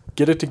Horse,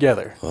 get it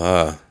together.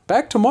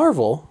 Back to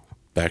Marvel.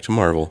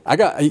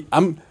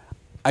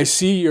 I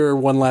see your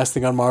one last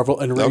thing on Marvel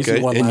and raise you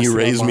one last thing. And you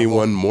raised me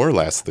one more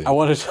last thing. I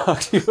want to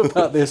talk to you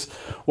about this.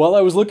 While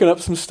I was looking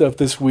up some stuff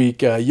this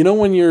week,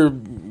 when you're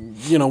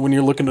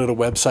looking at a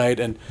website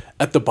and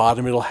at the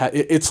bottom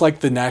it's like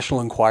the National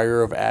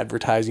Enquirer of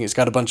advertising. It's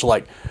got a bunch of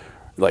like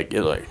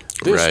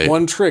this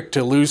one trick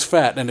to lose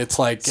fat, and it's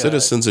like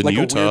citizens in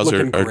Utah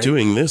are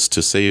doing this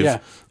to save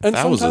and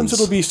thousands. Sometimes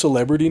it'll be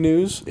celebrity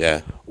news.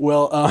 Yeah.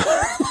 Well,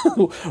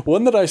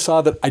 one that I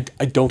saw that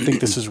I don't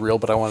think this is real,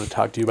 but I want to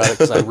talk to you about it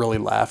because I really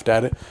laughed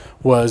at it,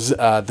 was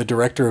the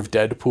director of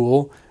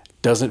Deadpool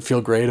doesn't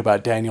feel great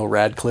about Daniel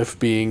Radcliffe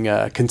being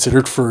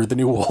considered for the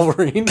new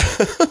Wolverine.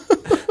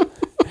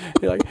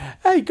 You're like,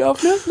 hey,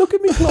 governor, look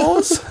at me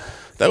claws.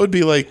 That would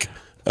be like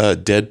a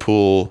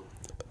Deadpool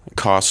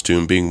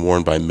costume being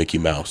worn by Mickey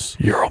Mouse.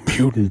 You're a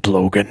mutant,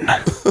 Logan.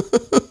 I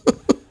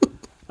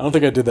don't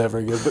think I did that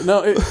very good, but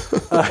no.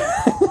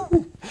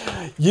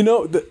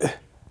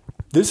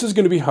 This is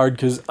going to be hard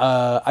because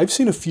I've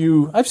seen a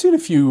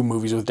few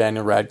movies with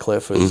Daniel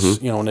Radcliffe as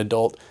an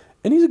adult,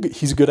 and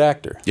he's a good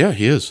actor. Yeah,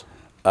 he is.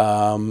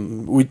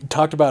 We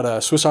talked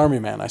about Swiss Army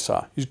Man. I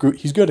saw he's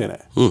good in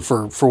it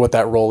for what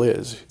that role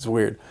is. It's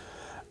weird.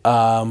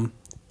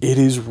 It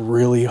is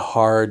really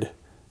hard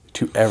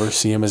to ever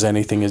see him as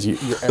anything as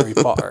you're Harry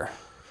Potter.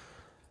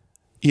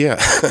 Yeah,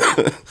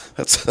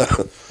 that's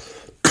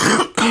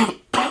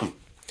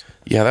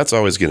that's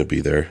always going to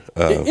be there.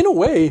 In a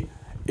way,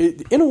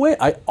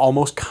 I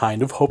almost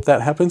kind of hope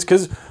that happens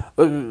because,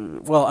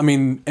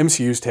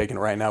 MCU's taken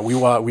right now.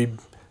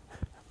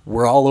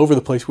 We're all over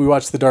the place. We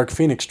watched the Dark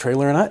Phoenix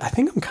trailer, and I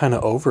think I'm kind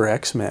of over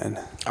X-Men.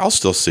 I'll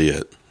still see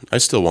it. I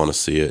still want to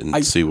see it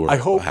and see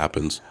what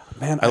happens.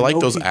 Man, I like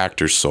those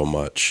actors so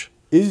much.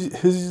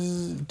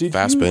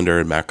 Fassbender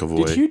and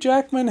McAvoy. Did Hugh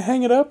Jackman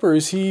hang it up, or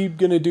is he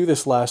going to do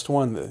this last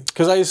one?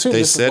 Because I assume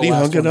they said he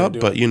hung it up,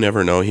 but you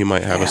never know. He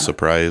might have a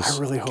surprise cameo. I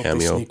really hope they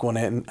sneak one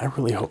in. I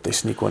really hope they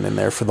sneak one in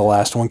there for the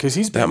last one, because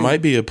that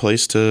might be a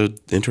place to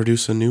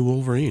introduce a new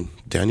Wolverine.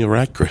 Daniel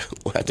Radcliffe.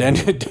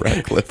 Daniel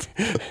Gradliff.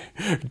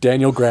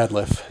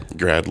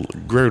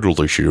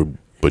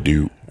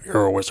 Badoo.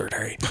 You're a wizard,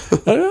 Harry.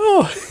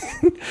 Oh,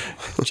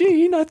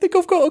 Gene, I think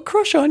I've got a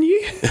crush on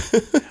you.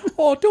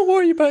 Oh, don't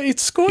worry about it,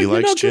 Scott. He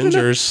likes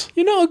gingers.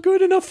 You're not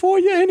good enough for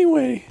you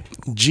anyway.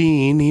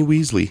 Genie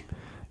Weasley.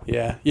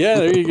 Yeah.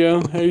 There you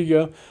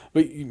go.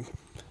 But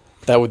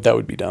that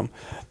would be dumb.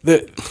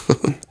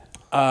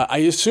 I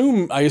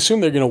assume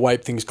they're going to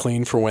wipe things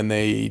clean for when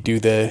they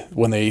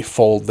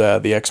fold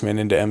the X-Men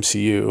into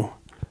MCU.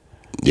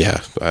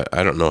 Yeah,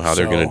 I don't know how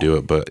they're going to do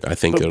it, but I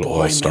think it'll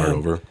all start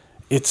over.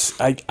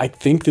 I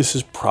think this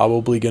is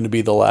probably going to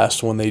be the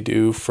last one they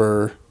do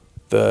for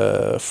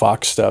the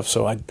Fox stuff.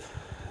 So it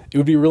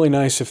would be really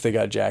nice if they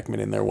got Jackman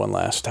in there one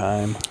last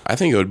time. I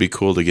think it would be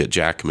cool to get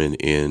Jackman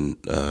in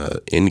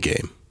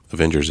Endgame,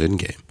 Avengers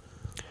Endgame.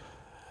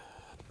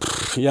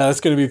 Yeah,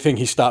 that's going to be the thing.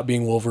 He stopped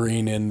being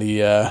Wolverine in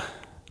the.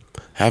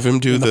 Have him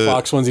do the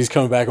Fox ones. He's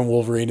coming back in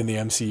Wolverine in the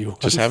MCU ones.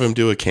 Just have him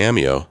do a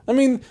cameo. I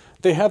mean,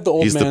 they have the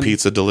old He's man. the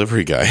pizza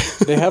delivery guy.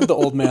 They have the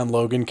Old Man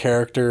Logan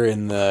character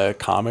in the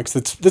comics.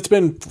 That's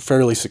been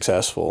fairly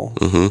successful.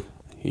 Mm-hmm.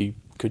 He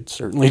could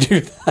certainly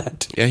do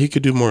that. Yeah, he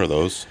could do more of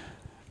those.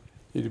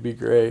 It'd be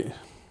great.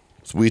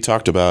 So we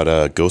talked about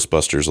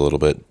Ghostbusters a little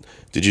bit.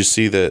 Did you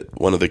see that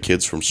one of the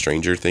kids from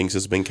Stranger Things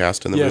has been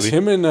cast in the movie? Yes,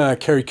 him and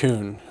Carrie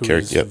Coon, who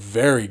is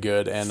very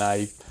good, and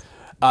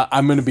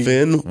I'm going to be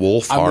Finn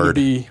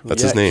Wolfhard.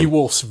 That's his name. He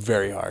wolfs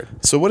very hard.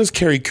 So what is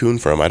Carrie Coon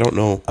from? I don't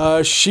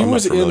know. She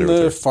was in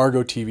the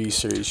Fargo TV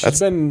series.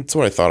 That's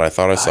what I thought. I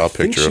thought I saw a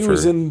picture of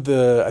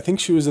her. I think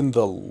she was in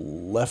The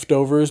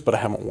Leftovers, but I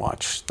haven't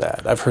watched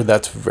that. I've heard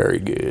that's very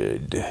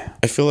good.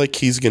 I feel like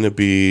he's going to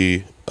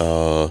be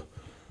the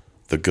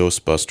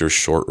Ghostbusters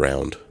short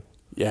round.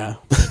 Yeah.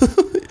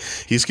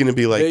 He's going to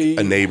be like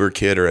a neighbor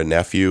kid or a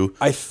nephew.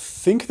 I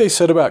think they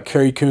said about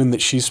Carrie Coon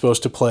that she's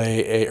supposed to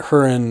play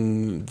her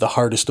in The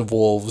Hardest of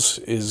Wolves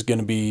is going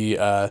to be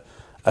a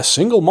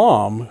single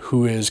mom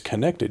who is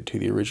connected to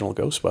the original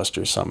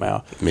Ghostbusters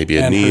somehow. Maybe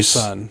a niece,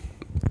 her son,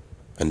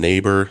 a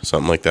neighbor,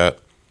 something like that.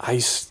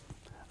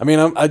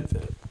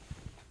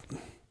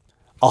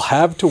 I'll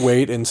have to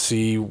wait and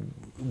see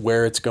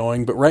where it's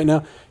going. But right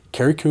now,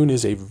 Carrie Coon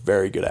is a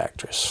very good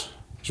actress.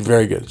 She's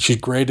very good. She's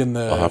great in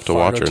the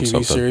Fargo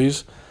TV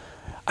series.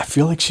 I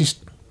feel like she's.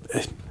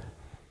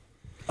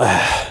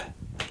 I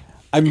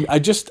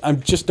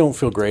just don't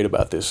feel great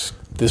about this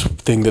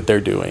thing that they're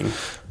doing.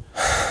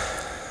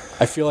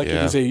 I feel like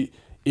it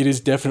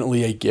is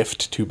definitely a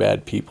gift to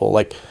bad people.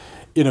 Like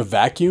in a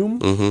vacuum,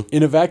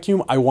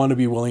 I want to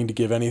be willing to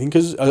give anything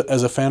because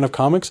as a fan of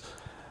comics,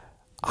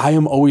 I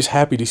am always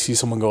happy to see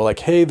someone go like,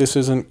 "Hey, this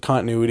isn't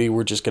continuity.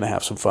 We're just going to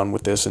have some fun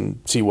with this and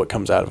see what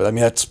comes out of it." I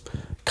mean, that's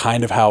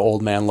kind of how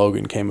Old Man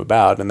Logan came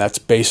about, and that's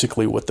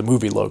basically what the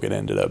movie Logan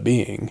ended up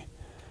being.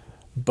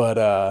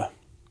 But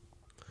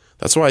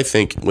that's why I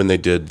think when they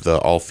did the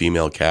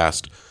all-female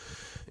cast,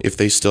 if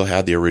they still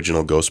had the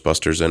original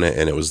Ghostbusters in it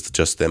and it was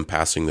just them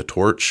passing the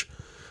torch,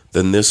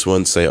 then this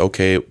one say,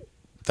 okay,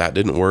 that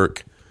didn't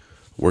work.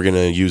 We're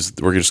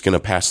just gonna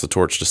pass the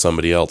torch to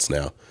somebody else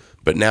now.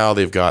 But now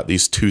they've got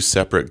these two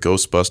separate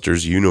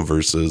Ghostbusters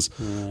universes,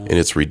 and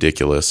it's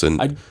ridiculous.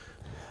 And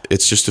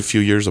it's just a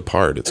few years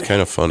apart. It's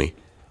kind of funny.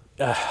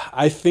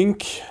 I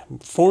think,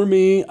 for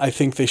me, I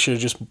think they should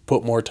have just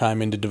put more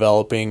time into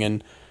developing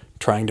and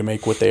trying to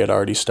make what they had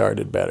already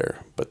started better.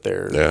 But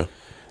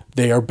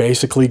they are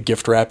basically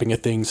gift wrapping a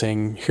thing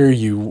saying, "Here,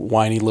 you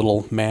whiny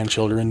little man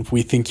children,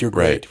 we think you're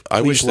great.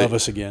 Right. Please love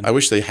us again." I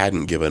wish they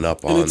hadn't given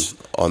up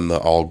on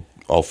the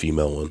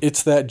all-female one.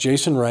 It's that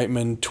Jason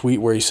Reitman tweet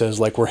where he says,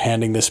 like, we're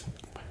handing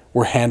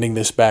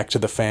this back to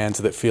the fans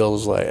that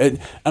feels like, and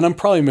I'm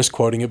probably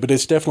misquoting it, but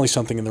it's definitely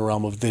something in the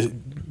realm of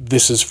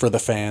this is for the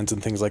fans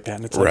and things like that.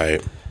 And it's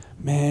like,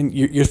 man,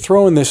 you're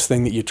throwing this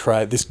thing that you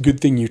tried, this good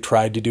thing you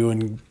tried to do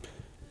and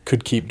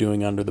could keep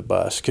doing under the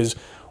bus. Because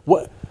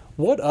what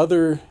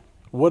other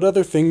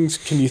things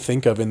can you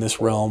think of in this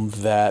realm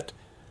that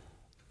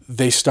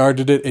they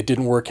started it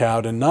didn't work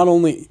out, and not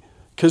only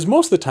because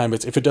most of the time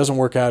if it doesn't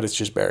work out, it's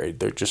just buried.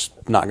 They're just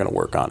not going to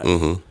work on it.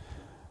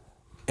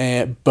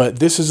 Mm-hmm. But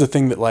this is a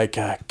thing that, like,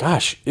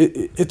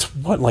 it's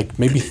what, like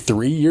maybe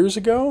 3 years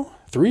ago?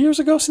 3 years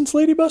ago since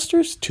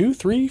Ladybusters? 2,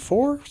 3,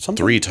 4,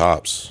 something? 3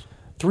 tops.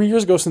 3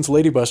 years ago since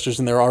Ladybusters,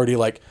 and they're already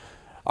like,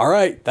 all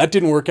right, that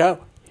didn't work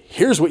out.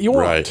 Here's what you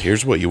want. Right,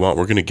 here's what you want.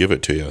 We're going to give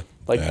it to you.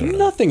 Like,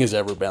 nothing has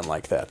ever been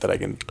like that I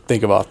can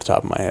think of off the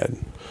top of my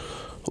head.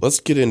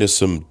 Let's get into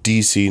some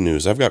DC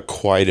news. I've got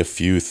quite a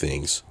few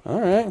things. All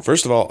right.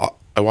 First of all,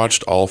 I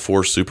watched all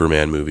 4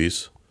 Superman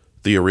movies,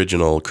 the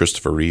original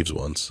Christopher Reeves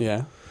ones.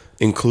 Yeah.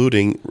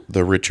 Including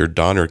the Richard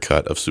Donner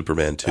cut of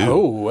Superman 2.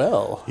 Oh,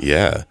 well.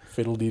 Yeah.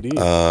 Fiddle-dee-dee.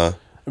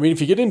 I mean,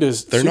 if you get into...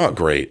 They're not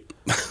great.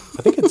 I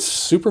think it's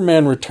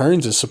Superman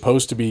Returns is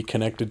supposed to be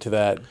connected to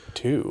that,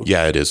 too.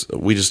 Yeah, it is.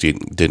 We just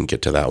didn't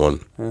get to that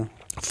one. Yeah.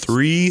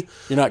 3...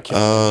 You're not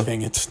killing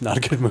anything. It's not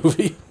a good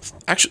movie.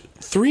 Actually,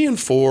 3 and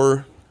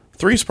 4...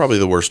 3 is probably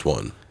the worst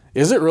one.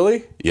 Is it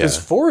really? Yeah. Because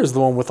 4 is the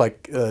one with,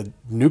 like,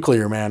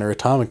 Nuclear Man or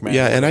Atomic Man.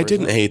 Yeah, and I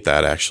didn't hate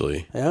that,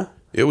 actually. Yeah?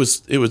 It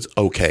was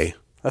okay.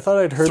 I thought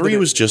I'd heard 3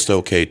 was just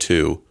okay,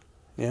 too.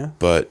 Yeah?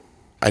 But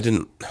I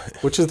didn't...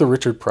 Which is the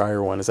Richard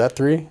Pryor one? Is that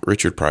 3?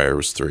 Richard Pryor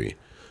was 3.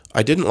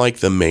 I didn't like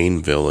the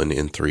main villain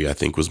in 3, I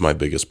think was my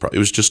biggest problem. It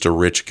was just a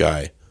rich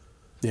guy.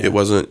 Yeah. It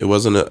wasn't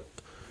a...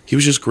 He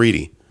was just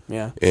greedy.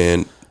 Yeah.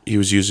 And he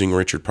was using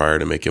Richard Pryor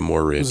to make him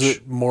more rich. Was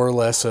it more or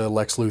less a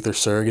Lex Luthor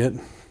surrogate?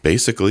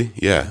 Basically,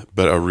 yeah.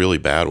 But a really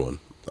bad one.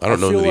 I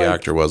don't know who the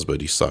actor was,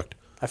 but he sucked.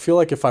 I feel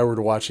like if I were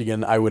to watch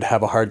again, I would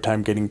have a hard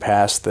time getting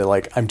past the,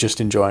 like, I'm just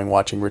enjoying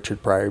watching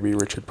Richard Pryor be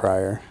Richard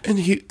Pryor. And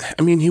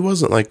he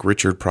wasn't like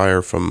Richard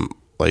Pryor from,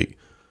 like,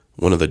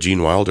 one of the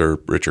Gene Wilder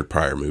Richard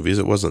Pryor movies.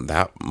 It wasn't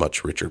that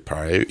much Richard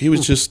Pryor. He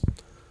was just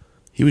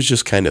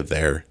kind of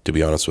there, to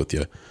be honest with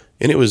you.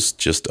 And it was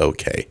just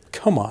okay.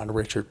 Come on,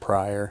 Richard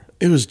Pryor.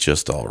 It was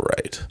just all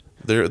right.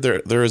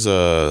 There is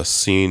a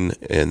scene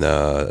in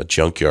a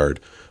junkyard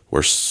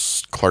where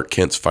Clark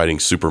Kent's fighting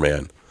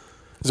Superman.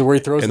 Is it where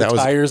he throws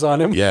tires on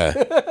him? Yeah.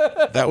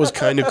 That was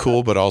kind of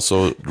cool, but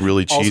also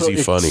really cheesy,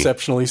 funny.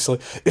 Exceptionally silly.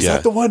 Is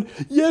that the one?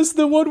 Yes,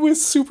 the one with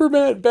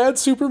Superman, bad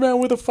Superman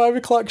with a 5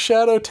 o'clock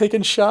shadow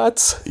taking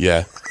shots.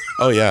 Yeah.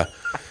 Oh, yeah.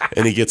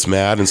 And he gets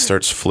mad and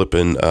starts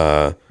flipping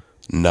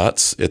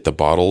nuts at the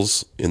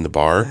bottles in the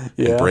bar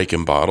and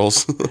breaking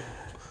bottles.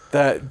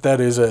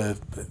 That is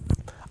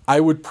I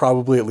would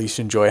probably at least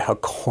enjoy how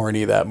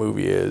corny that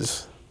movie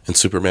is. And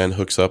Superman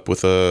hooks up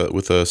with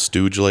a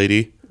stooge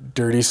lady.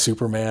 Dirty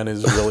Superman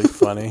is really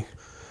funny.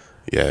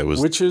 Yeah, it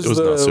was not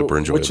super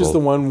enjoyable. Which is the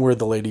one where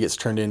the lady gets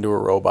turned into a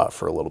robot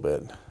for a little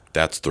bit?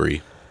 That's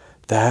 3.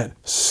 That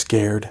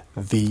scared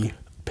the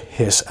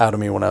piss out of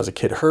me when I was a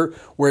kid.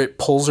 Where it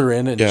pulls her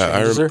in and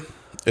changes her.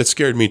 It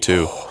scared me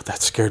too. Oh,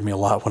 that scared me a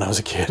lot when I was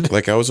a kid.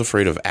 Like, I was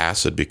afraid of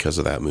acid because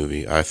of that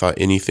movie. I thought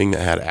anything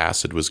that had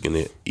acid was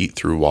going to eat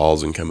through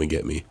walls and come and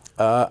get me.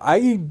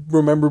 I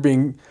remember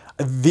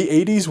the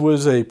 80s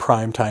was a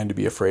prime time to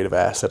be afraid of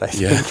acid, I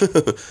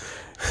think. Yeah.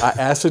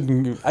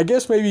 Acid, I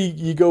guess maybe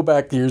you go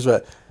back years,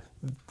 but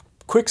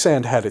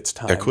Quicksand had its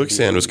time. Yeah,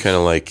 Quicksand was kind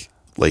of like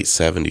late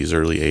 70s,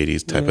 early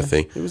 80s type of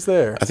thing. It was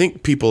there. I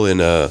think people in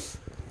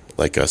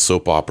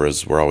soap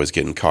operas were always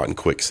getting caught in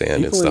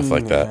quicksand and stuff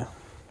like that.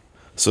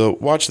 So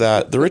watch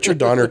that. The Richard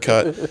Donner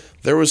cut,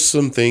 there was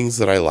some things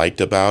that I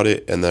liked about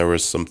it, and there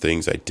was some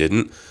things I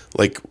didn't.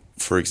 Like,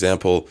 for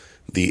example,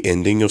 the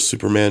ending of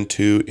Superman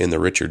 2 in the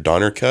Richard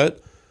Donner cut,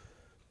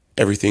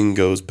 everything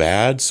goes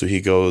bad, so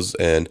he goes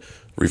and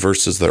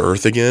reverses the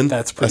Earth again.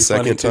 That's pretty a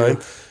second funny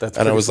time.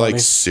 And I was funny.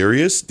 like,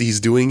 serious? He's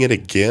doing it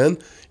again?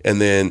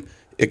 And then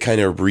it kind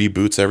of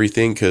reboots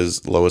everything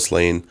because Lois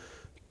Lane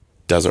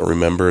doesn't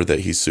remember that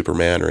he's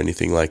Superman or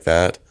anything like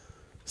that.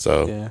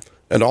 So, yeah.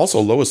 And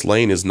also Lois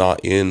Lane is not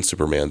in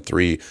Superman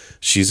 3.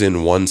 She's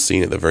in one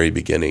scene at the very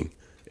beginning,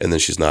 and then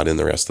she's not in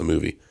the rest of the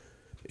movie.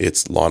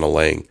 It's Lana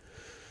Lang,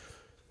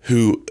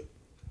 who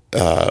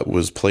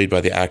was played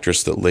by the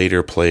actress that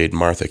later played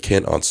Martha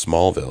Kent on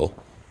Smallville.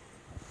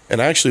 And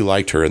I actually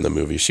liked her in the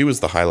movie. She was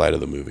the highlight of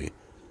the movie.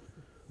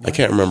 I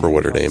can't remember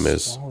what her name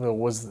is.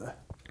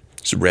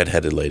 She's a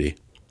redheaded lady.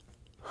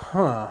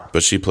 Huh.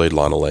 But she played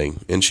Lana Lang,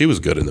 and she was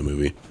good in the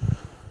movie.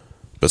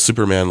 But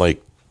Superman,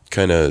 like,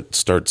 kind of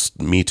starts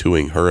Me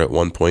Tooing her at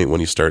one point when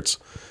he starts...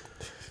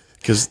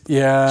 Because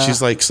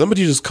she's like,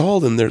 somebody just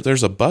called, and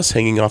there's a bus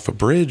hanging off a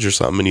bridge or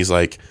something. And he's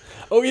like...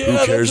 Oh yeah,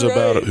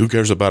 who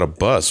cares about a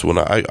bus when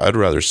I'd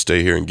rather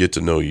stay here and get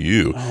to know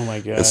you. Oh my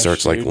gosh. And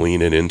starts like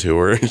leaning into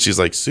her, and she's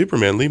like,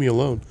 Superman, leave me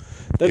alone.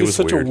 That is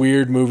such a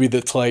weird movie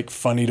that's like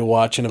funny to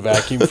watch in a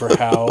vacuum for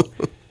how,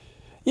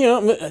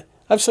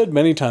 I've said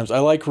many times I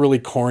like really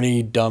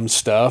corny, dumb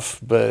stuff,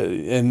 but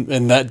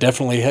and that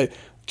definitely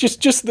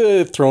just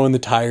the throwing the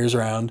tires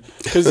around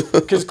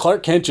because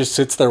Clark Kent just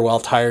sits there while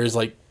tires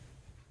like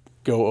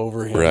go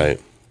over him.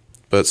 Right.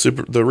 But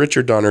the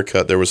Richard Donner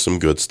cut, there was some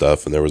good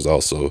stuff, and there was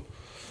also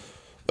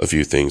a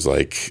few things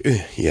like,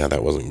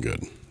 that wasn't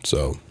good.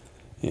 So,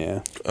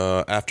 yeah.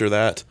 After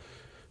that,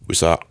 we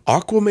saw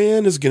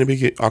Aquaman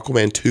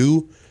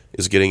 2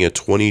 is getting a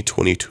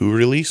 2022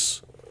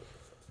 release.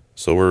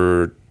 So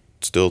we're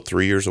still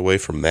 3 years away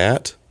from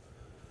that.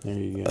 There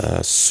you go.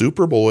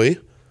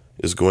 Superboy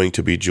is going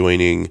to be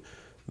joining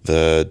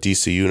the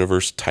DC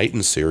Universe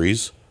Titan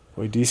series.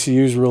 Boy,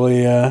 DCU's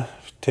really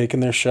taking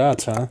their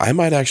shots, huh? I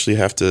might actually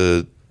have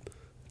to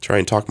try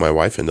and talk my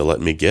wife into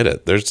letting me get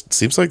it.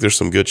 Seems like there's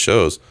some good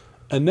shows.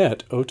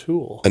 Annette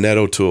O'Toole,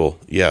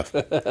 yeah.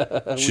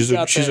 she's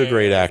a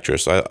great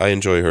actress. I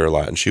enjoy her a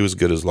lot, and she was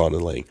good as Lana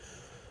Lang.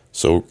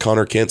 So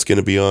Connor Kent's going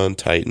to be on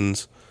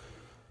Titans.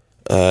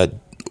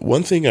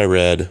 One thing I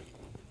read,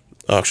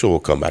 actually we'll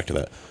come back to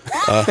that.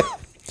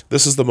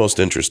 This is the most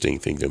interesting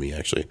thing to me,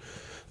 actually.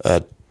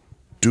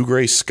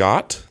 Dougray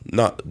Scott.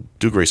 Not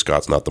Dougray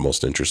Scott's not the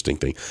most interesting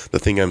thing. The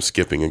thing I'm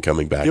skipping and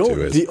coming back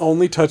to is the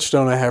only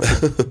touchdown I have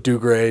for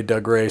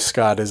Dougray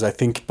Scott is I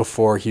think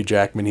before Hugh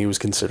Jackman he was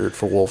considered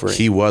for Wolverine.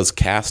 he was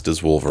cast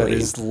as Wolverine. That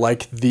is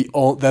like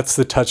that's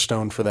the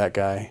touchstone for that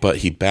guy. But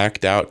he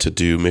backed out to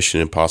do Mission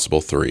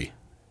Impossible 3.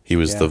 He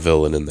was the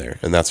villain in there,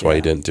 and that's why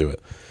he didn't do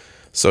it.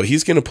 So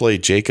he's going to play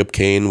Jacob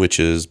Kane, which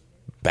is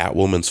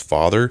Batwoman's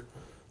father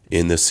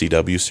in this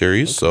CW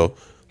series. So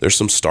there's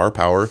some star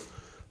power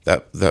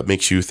that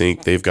makes you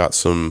think they've got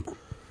some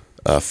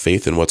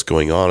faith in what's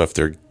going on if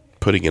they're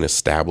putting an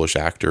established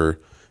actor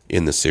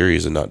in the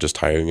series and not just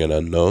hiring an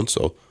unknown.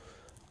 So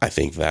I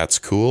think that's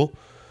cool.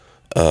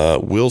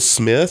 Will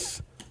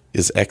Smith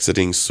is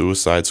exiting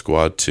Suicide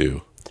Squad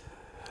 2.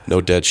 No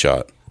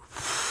Deadshot.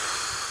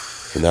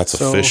 And that's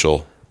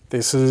official.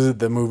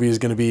 The movie is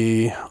going to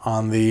be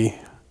on the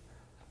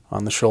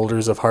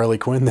shoulders of Harley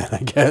Quinn then,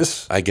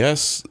 I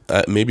guess.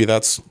 Maybe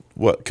that's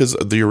what, because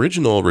the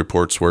original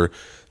reports were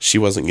she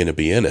wasn't going to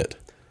be in it.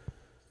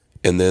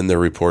 And then the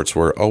reports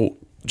were, oh,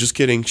 just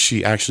kidding,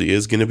 she actually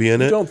is going to be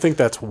in it. You don't think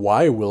that's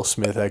why Will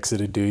Smith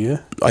exited, do you?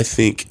 I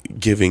think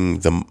giving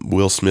the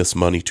Will Smith's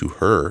money to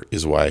her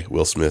is why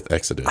Will Smith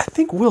exited. I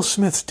think Will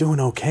Smith's doing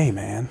okay,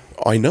 man.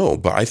 I know,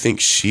 but I think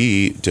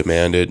she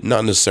demanded,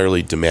 not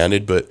necessarily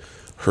demanded, but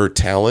her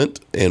talent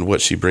and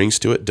what she brings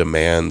to it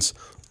demands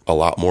a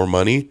lot more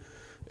money.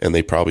 And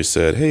they probably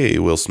said, hey,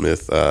 Will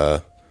Smith,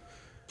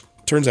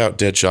 turns out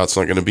Deadshot's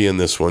not going to be in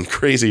this one.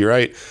 Crazy,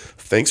 right?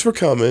 Thanks for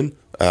coming.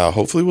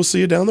 Hopefully we'll see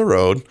you down the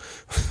road.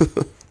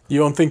 You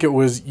don't think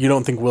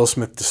Will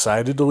Smith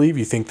decided to leave?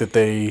 You think that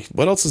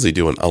What else is he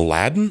doing?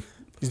 Aladdin?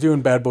 He's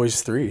doing Bad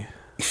Boys 3.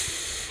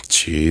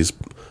 Jeez.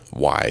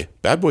 Why?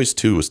 Bad Boys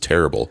 2 was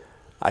terrible.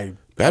 I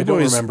don't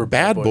remember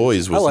Bad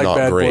Boys was not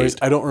Bad great. Boys.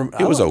 I don't remember.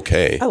 It was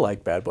okay. I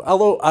like Bad Boys.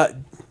 Although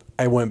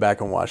I went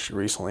back and watched it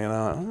recently,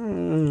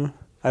 and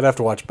I'd have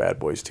to watch Bad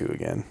Boys 2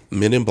 again.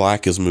 Men in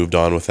Black has moved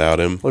on without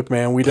him. Look,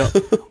 man, we don't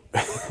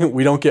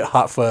we don't get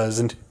Hot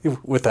Fuzz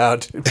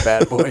without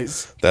Bad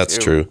Boys. That's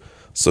true.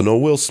 So no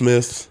Will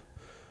Smith.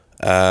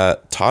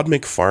 Todd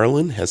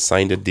McFarlane has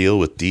signed a deal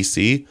with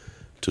DC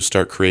to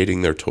start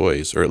creating their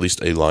toys, or at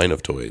least a line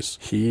of toys.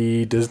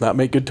 He does not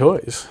make good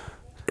toys.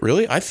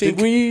 Really? I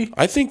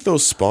think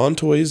those Spawn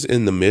toys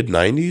in the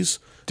mid-90s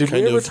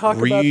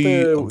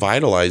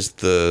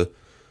revitalized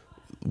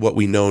what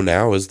we know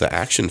now as the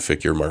action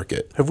figure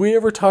market. Have we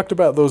ever talked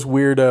about those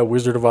weird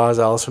Wizard of Oz,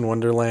 Alice in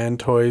Wonderland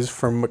toys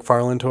from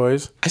McFarlane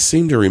Toys? I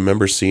seem to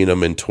remember seeing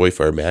them in Toy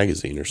Fair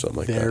magazine or something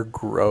like that. They're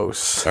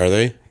gross. Are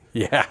they?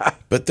 Yeah.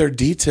 But they're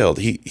detailed.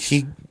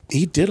 He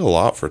did a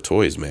lot for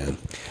toys, man.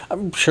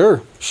 I'm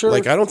sure.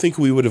 Like, I don't think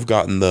we would have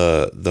gotten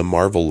the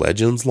Marvel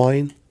Legends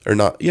line. Or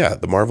not, yeah,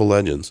 the Marvel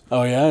Legends.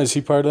 Oh, yeah? Is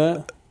he part of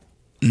that?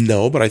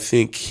 No, but I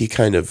think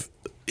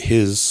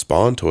his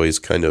Spawn toys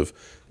kind of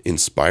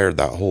inspired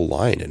that whole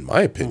line, in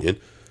my opinion.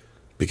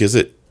 Because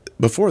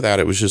before that,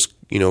 it was just,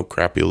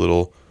 crappy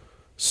little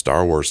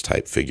Star Wars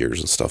type figures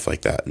and stuff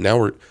like that.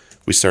 Now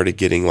we started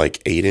getting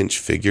like 8-inch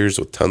figures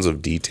with tons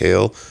of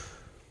detail.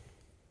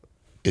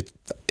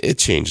 It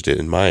changed it,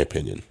 in my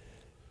opinion.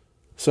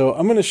 So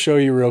I'm going to show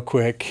you real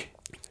quick.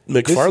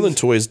 McFarlane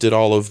Toys did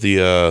all of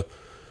the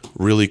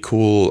really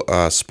cool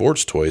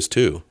sports toys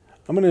too.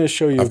 I'm going to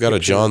show you. I've got a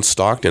John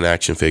Stockton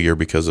action figure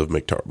because of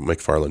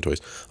McFarlane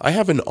Toys. I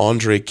have an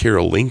Andre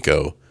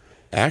Kirilenko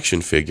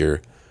action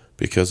figure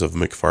because of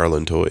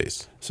McFarlane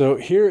Toys. So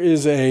here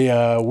is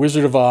a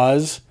Wizard of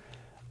Oz.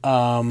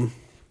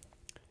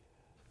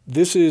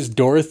 This is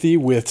Dorothy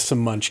with some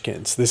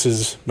munchkins. This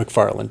is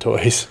McFarlane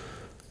Toys.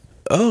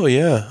 Oh,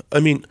 yeah. I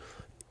mean,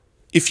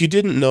 if you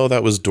didn't know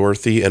that was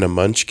Dorothy and a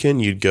munchkin,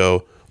 you'd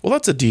go, well,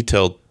 that's a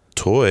detailed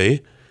toy.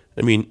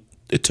 I mean,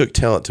 it took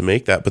talent to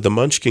make that, but the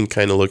munchkin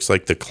kind of looks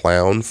like the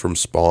clown from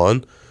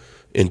Spawn.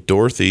 And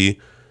Dorothy,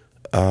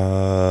 she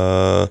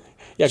kind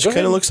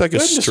of looks like a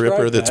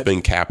stripper that's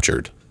been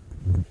captured.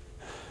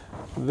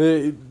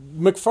 The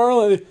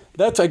McFarlane,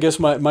 that's, I guess,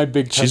 my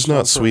big She's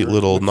not sweet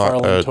little,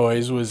 not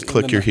toys was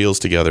click your heels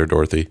together,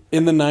 Dorothy.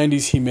 In the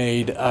 90s, he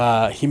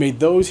made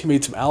those. He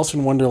made some Alice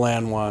in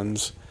Wonderland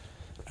ones.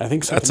 I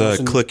think that's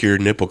a click your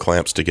nipple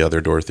clamps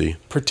together, Dorothy.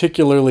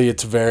 Particularly,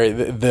 it's very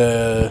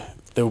the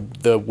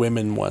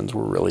women ones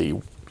were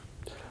really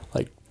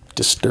like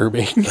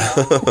disturbing.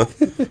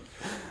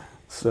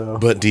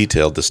 But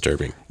detailed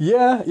disturbing.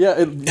 Yeah,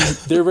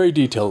 they're very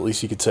detailed. At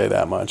least you could say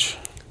that much.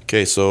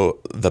 Okay, so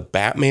the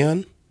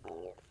Batman.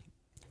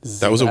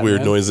 That was a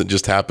weird noise that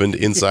just happened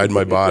inside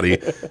my body,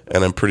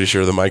 and I'm pretty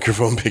sure the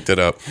microphone picked it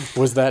up.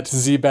 Was that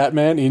Z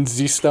Batman in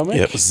Z stomach?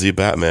 Yeah, it was Z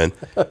Batman.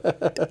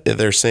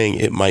 They're saying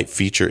it might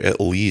feature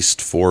at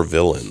least 4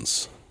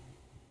 villains.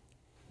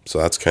 So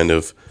that's kind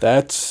of...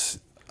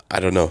 I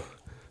don't know.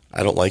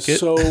 I don't like it.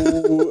 So...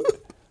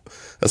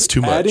 That's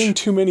too much. Adding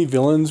too many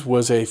villains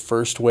was a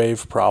first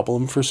wave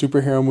problem for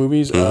superhero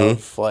movies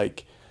of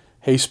like,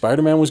 hey,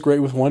 Spider-Man was great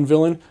with 1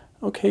 villain.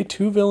 Okay,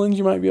 2 villains,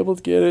 you might be able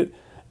to get it.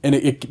 And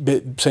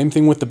it same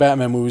thing with the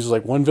Batman movies,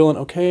 like 1 villain,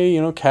 okay,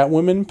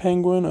 Catwoman,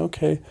 Penguin,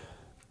 okay.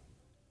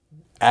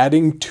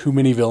 adding too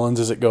many villains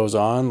as it goes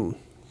on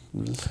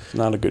is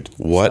not a good.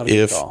 What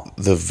if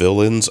the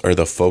villains are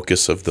the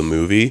focus of the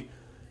movie,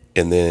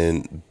 and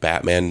then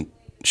Batman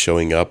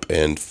showing up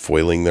and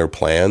foiling their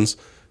plans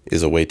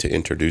is a way to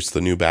introduce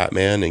the new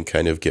Batman and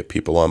kind of get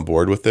people on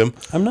board with them?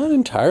 I'm not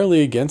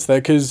entirely against that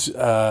because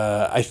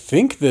I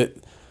think that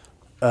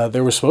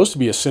there was supposed to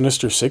be a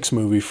Sinister Six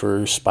movie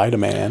for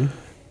Spider-Man.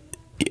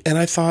 And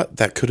I thought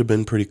that could have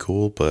been pretty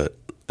cool, but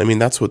I mean,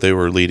 that's what they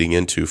were leading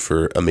into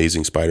for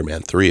Amazing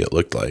Spider-Man 3, it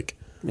looked like.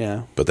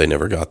 Yeah. But they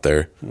never got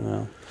there.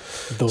 No.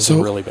 Those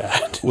are really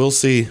bad. We'll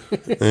see.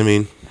 I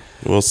mean,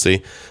 we'll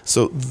see.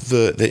 So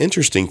the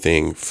interesting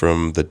thing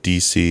from the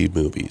DC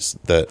movies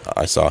that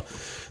I saw,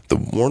 the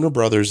Warner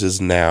Brothers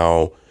is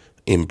now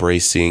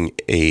embracing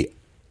a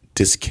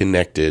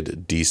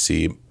disconnected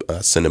DC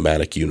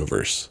cinematic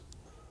universe.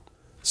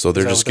 So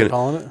they're just going to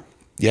calling it?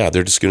 Yeah,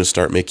 they're just going to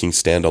start making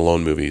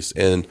standalone movies.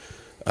 And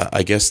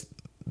I guess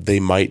they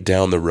might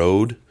down the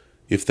road,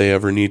 if they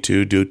ever need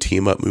to, do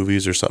team-up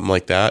movies or something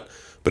like that.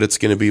 But it's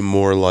going to be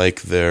more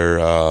like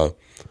their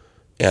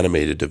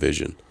animated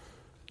division.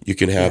 You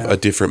can have a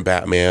different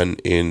Batman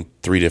in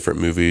 3 different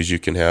movies. You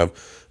can have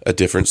a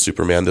different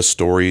Superman. The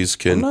stories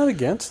I'm not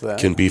against that.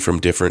 can be from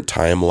different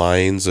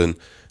timelines and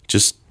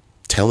just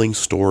telling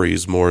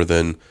stories more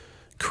than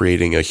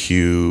creating a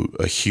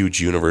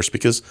huge universe.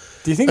 Because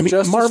do you think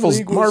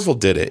Marvel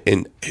did it,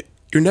 and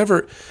you're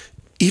never,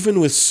 even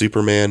with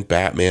Superman,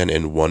 Batman,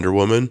 and Wonder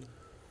Woman,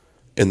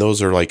 and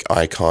those are like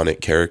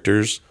iconic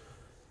characters,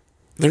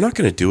 they're not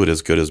going to do it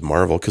as good as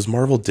Marvel because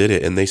Marvel did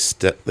it and they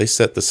set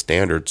the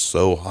standard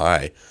so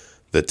high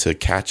that to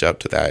catch up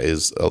to that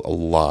is a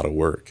lot of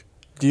work.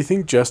 Do you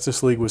think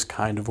Justice League was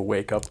kind of a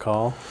wake-up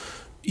call?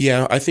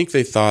 Yeah, I think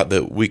they thought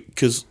that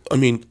because, I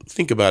mean,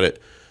 think about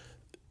it.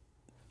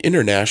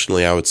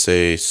 Internationally, I would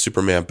say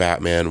Superman,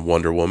 Batman,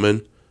 Wonder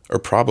Woman are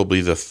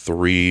probably the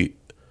 3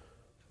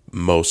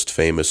 most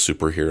famous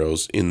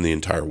superheroes in the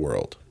entire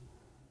world.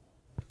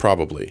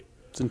 Probably.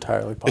 It's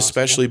entirely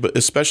possible.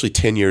 Especially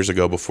 10 years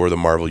ago before the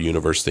Marvel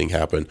Universe thing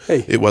happened.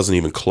 Hey, it wasn't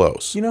even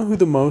close. You know who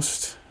the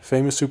most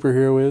famous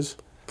superhero is?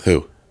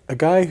 Who? A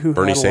guy who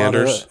Bernie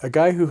Sanders? a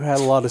guy who had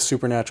a lot of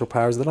supernatural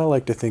powers that I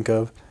like to think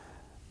of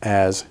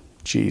as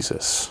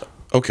Jesus.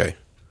 Okay.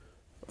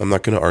 I'm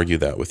not going to argue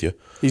that with you.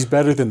 He's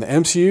better than the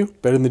MCU,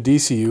 better than the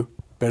DCU,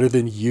 better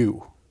than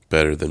you.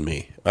 Better than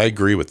me. I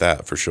agree with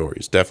that for sure.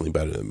 He's definitely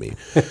better than me.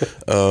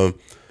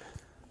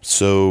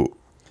 So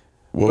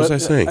what was I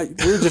saying?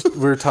 We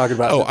were talking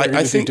about.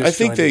 I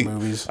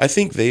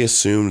think they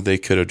assumed they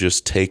could have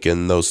just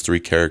taken those 3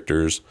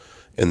 characters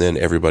and then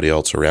everybody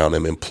else around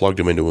them and plugged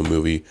them into a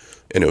movie,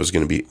 and it was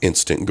going to be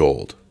instant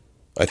gold.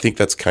 I think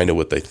that's kind of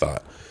what they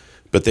thought,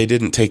 but they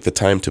didn't take the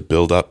time to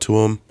build up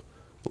to them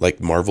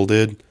like Marvel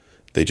did.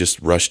 They just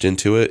rushed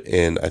into it,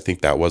 and I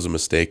think that was a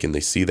mistake, and they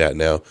see that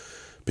now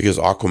because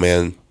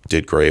Aquaman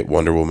did great,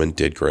 Wonder Woman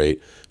did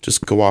great.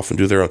 Just go off and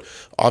do their own.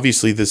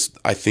 Obviously,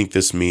 I think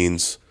this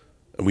means.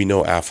 We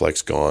know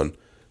Affleck's gone,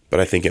 but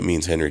I think it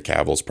means Henry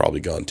Cavill's probably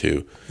gone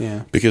too.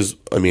 Yeah. Because,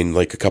 I mean,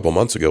 like a couple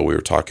months ago, we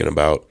were talking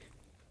about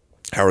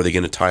how are they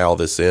going to tie all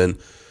this in.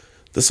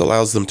 This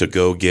allows them to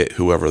go get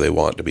whoever they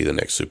want to be the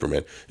next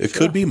Superman. It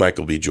could be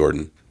Michael B.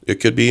 Jordan. It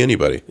could be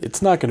anybody.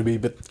 It's not going to be,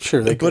 but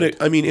sure they could.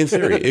 But in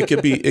theory, it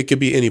could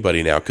be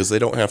anybody now because they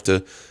don't have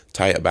to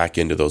tie it back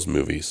into those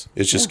movies.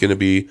 It's just going to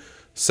be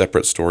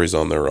separate stories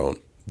on their own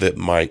that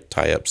might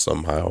tie up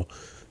somehow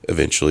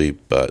eventually,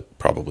 but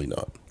probably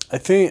not. I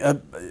think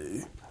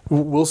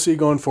we'll see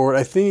going forward.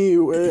 I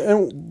think,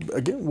 and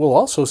again, we'll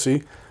also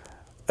see.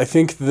 I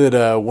think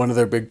that one of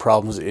their big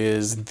problems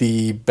is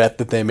the bet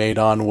that they made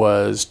on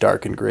was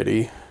dark and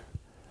gritty.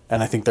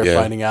 And I think they're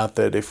finding out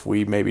that if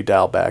we maybe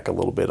dial back a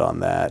little bit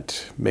on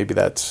that, maybe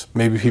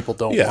people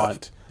don't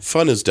want.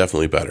 Fun is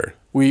definitely better.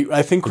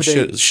 I think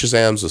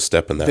Shazam's a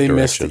step in that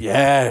direction.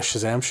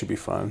 Shazam should be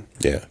fun.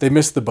 Yeah. They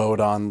missed the boat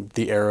on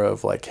the era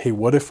of like, hey,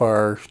 what if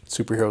our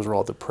superheroes were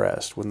all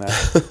depressed?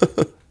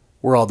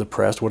 We're all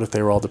depressed. What if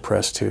they were all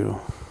depressed too?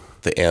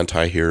 The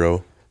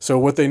anti-hero. So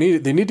what they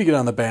need to get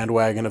on the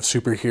bandwagon of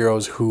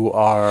superheroes who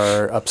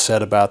are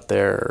upset about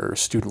their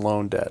student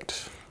loan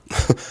debt.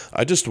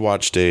 I just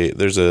watched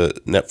there's a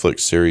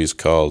Netflix series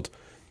called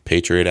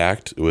Patriot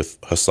Act with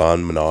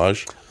Hassan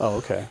Minhaj. Oh,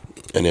 okay.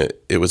 And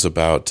it was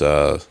about,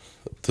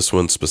 this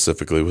one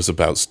specifically was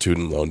about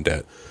student loan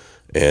debt.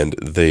 And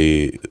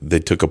they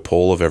took a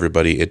poll of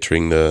everybody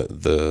entering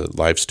the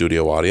live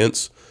studio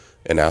audience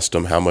and asked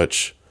them how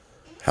much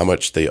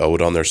they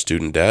owed on their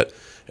student debt.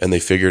 And they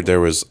figured there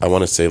was, I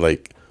want to say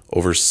like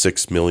over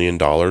 $6 million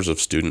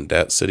of student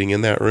debt sitting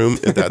in that room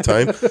at that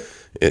time.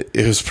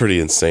 It was pretty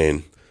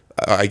insane.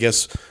 I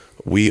guess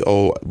we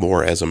owe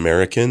more as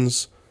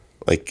Americans,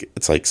 like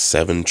it's like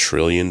 $7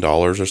 trillion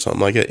or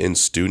something like it in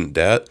student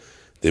debt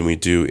than we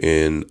do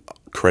in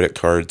credit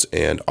cards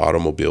and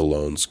automobile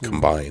loans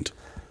combined.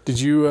 Did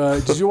you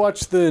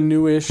watch the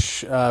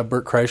newish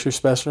Bert Kreischer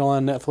special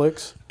on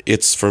Netflix?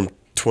 It's from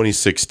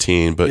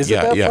 2016, but is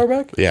it that far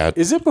back? Yeah.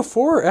 Is it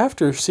before or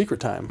after Secret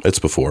Time? It's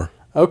before.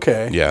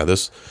 Okay. Yeah,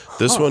 this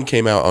one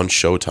came out on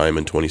Showtime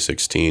in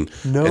 2016,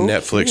 No and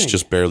Netflix kidding.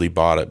 just barely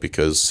bought it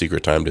because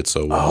Secret Time did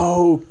so well.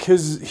 Oh,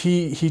 because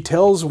he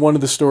tells one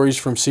of the stories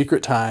from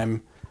Secret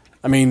Time.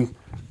 I mean,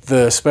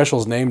 the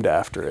special's named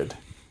after it.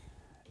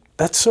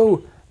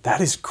 That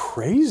is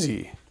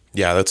crazy.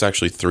 Yeah, that's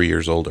actually 3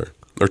 years older,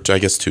 or I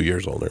guess 2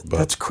 years older. But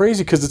That's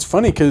crazy because it's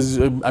funny because,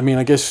 I mean,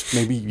 I guess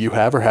maybe you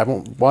have or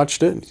haven't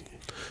watched it.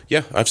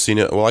 yeah, I've seen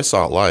it. Well, I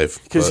saw it live.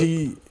 Because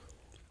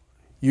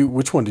but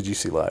which one did you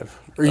see live?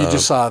 Or you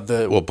just saw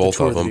both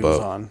tour of them, that he was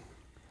but- on?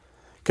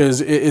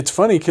 Because it's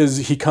funny because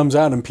he comes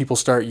out and people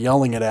start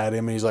yelling it at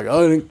him and he's like,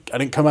 oh, I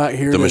didn't come out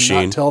here to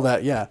Machine. not tell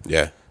that. Yeah.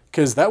 Yeah.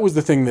 Because that was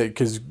the thing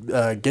because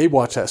Gabe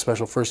watched that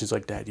special first. He's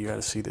like, Dad, you got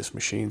to see this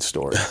Machine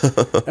story.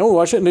 And we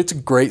watch it and it's a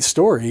great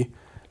story.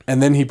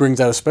 And then he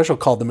brings out a special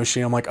called The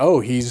Machine. I'm like,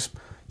 oh,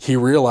 he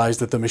realized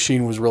that The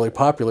Machine was really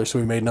popular. So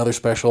he made another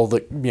special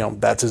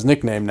that, that's his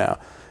nickname now.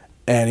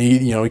 And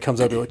he comes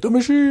out there like, The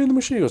Machine.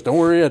 He goes, don't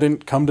worry, I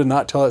didn't come to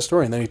not tell that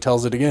story. And then he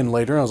tells it again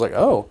later. And I was like,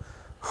 oh,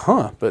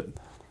 huh. But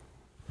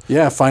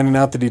yeah, finding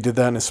out that he did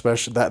that in a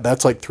special,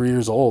 that's like 3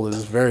 years old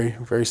is very,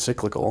 very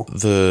cyclical.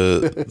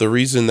 The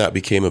reason that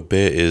became a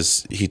bit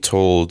is he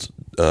told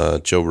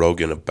Joe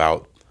Rogan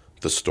about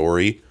the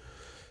story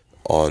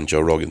on Joe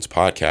Rogan's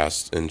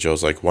podcast, and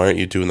Joe's like, "Why aren't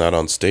you doing that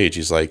on stage?"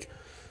 He's like,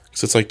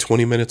 "'Cause it's like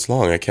 20 minutes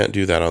long. I can't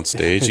do that on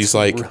stage." He's a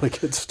like, really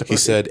good story. he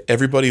said,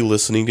 "Everybody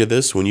listening to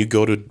this, when you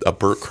go to a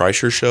Burt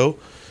Kreischer show,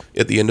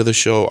 at the end of the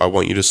show, I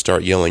want you to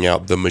start yelling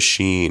out the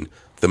machine,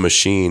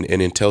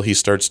 and until he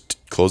starts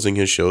closing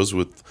his shows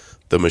with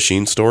the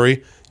Machine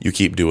story, you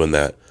keep doing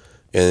that."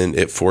 And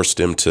it forced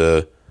him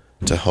to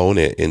hone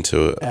it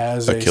into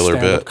As a killer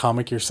stand-up bit.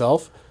 comic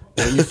yourself,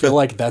 don't you feel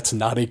like that's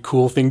not a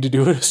cool thing to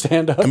do at a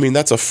stand-up? I mean,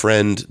 that's a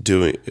friend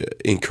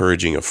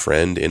encouraging a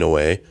friend in a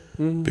way,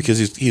 because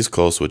he's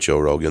close with Joe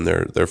Rogan.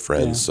 They're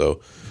friends, Yeah. so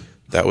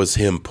that was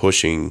him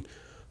pushing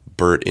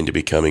Burt into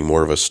becoming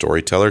more of a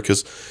storyteller.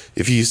 Because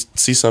if you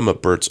see some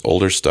of Burt's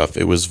older stuff,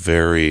 it was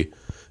very,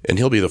 and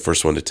he'll be the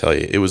first one to tell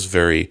you, it was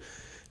very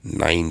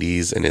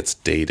 90s and it's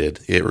dated.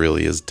 It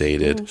really is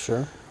dated.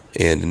 Sure.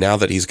 And now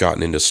that he's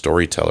gotten into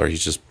storyteller,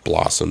 he's just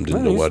blossomed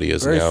into He's what he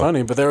is very now.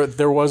 funny, but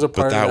there was a But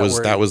part that of was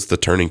where that was the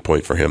turning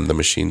point for him, the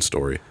Machine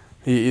story.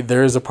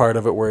 there is a part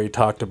of it where he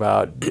talked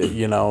about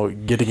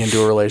getting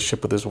into a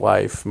relationship with his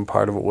wife, and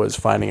part of it was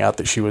finding out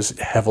that she was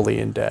heavily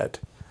in debt.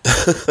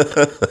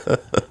 It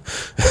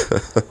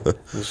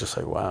was just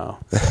like, wow.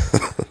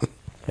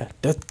 Yeah,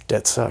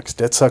 debt sucks.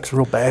 Debt sucks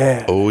real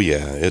bad. Oh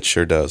yeah, it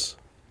sure does.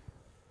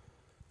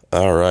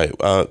 All right,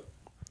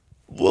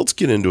 let's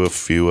get into a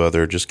few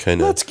other just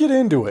kind of Let's get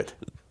into it.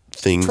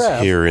 things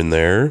Trav. here and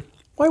there.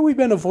 Why have we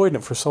been avoiding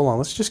it for so long?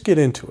 Let's just get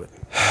into it.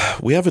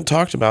 We haven't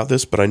talked about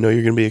this, but I know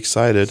you're going to be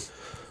excited.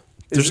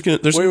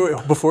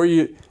 Wait, before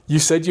you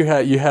said you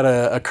had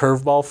a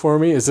curveball for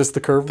me. Is this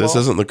the curveball? This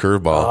isn't the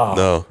curveball.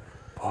 No,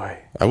 Boy.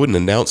 I wouldn't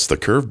announce the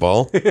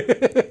curveball.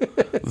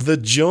 The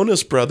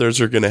Jonas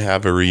Brothers are going to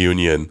have a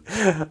reunion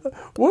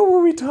What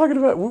were we talking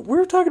about? We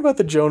were talking about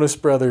the Jonas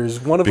Brothers.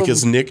 One of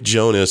because them Nick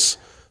Jonas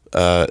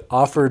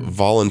offered.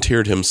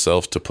 volunteered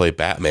himself to play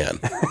Batman.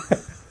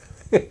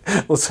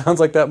 Well, it sounds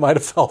like that might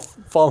have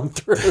fallen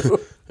through.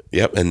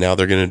 Yep, and now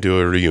they're going to do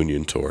a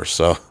reunion tour.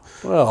 So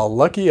Well,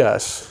 lucky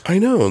us. I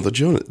know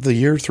the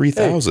year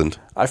 3000.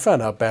 I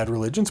found out Bad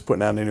Religion's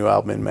putting out a new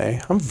album in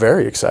May. I'm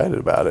very excited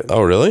about it.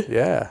 Oh, really?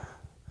 Yeah.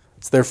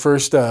 It's their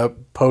first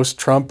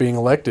post-Trump being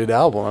elected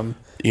album.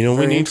 You know, we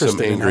Very need some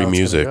interested in angry how it's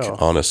music, gonna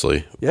go.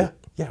 honestly. Yeah,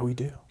 we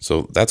do.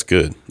 So that's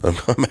good. I'm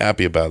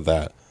happy about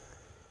that.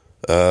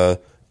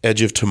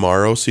 Edge of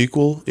Tomorrow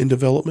sequel in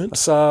development.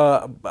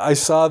 I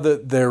saw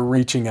that they're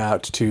reaching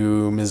out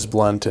to Ms.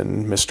 Blunt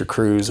and Mr.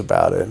 Cruz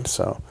about it.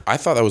 So I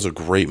thought that was a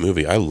great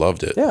movie. I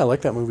loved it. yeah, I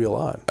like that movie a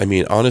lot. I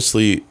mean,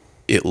 honestly,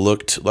 it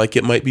looked like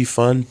it might be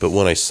fun, but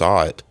when I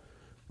saw it,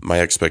 my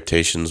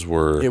expectations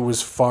were It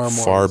was far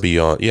more far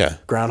beyond. Yeah,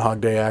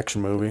 Groundhog Day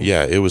action movie.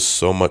 yeah, it was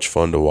so much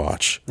fun to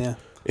watch. Yeah.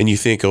 And you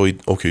think, oh,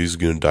 he's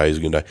gonna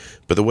die,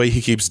 but the way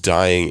he keeps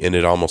dying and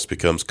it almost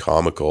becomes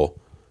comical,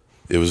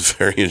 it was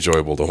very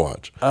enjoyable to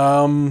watch.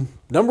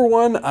 Number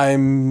one,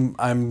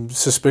 I'm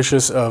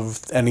suspicious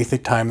of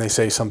anything time they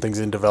say something's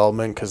in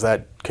development because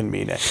that can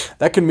mean it.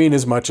 That can mean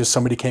as much as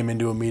somebody came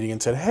into a meeting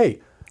and said, "Hey,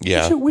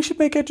 Yeah. we should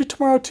make Edge of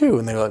Tomorrow too,"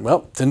 and they're like,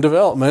 "Well, it's in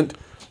development.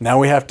 Now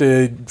we have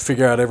to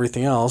figure out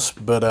everything else."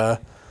 But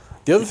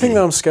the other thing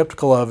that I'm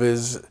skeptical of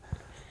is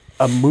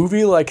a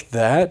movie like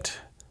that.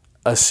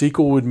 A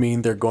sequel would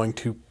mean they're going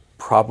to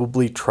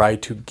probably try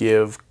to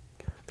give.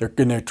 They're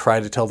going to try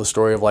to tell the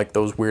story of like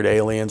those weird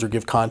aliens or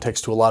give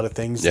context to a lot of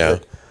things Yeah.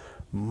 that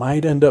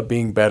might end up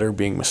being better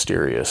being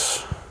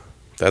mysterious.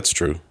 That's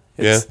true.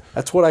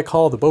 That's what I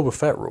call the Boba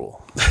Fett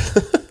rule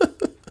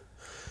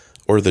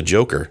Or the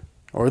Joker.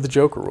 or the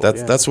Joker rule.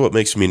 That's what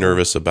makes me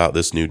nervous about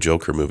this new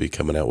Joker movie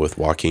coming out with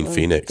Joaquin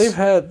Phoenix. They've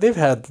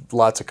had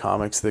lots of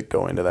comics that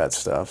go into that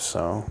stuff.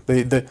 So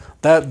they're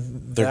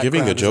They're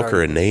giving a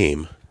Joker a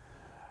name.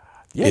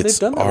 Yeah, it's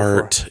they've done that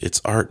art. before.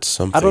 It's art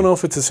something. I don't know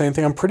if it's the same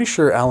thing. I'm pretty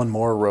sure Alan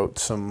Moore wrote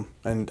some,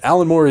 and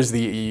Alan Moore is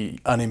the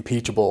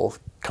unimpeachable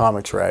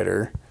comics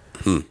writer.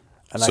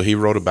 So he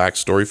wrote a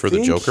backstory for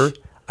the Joker?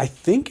 I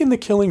think in The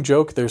Killing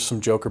Joke, there's some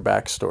Joker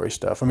backstory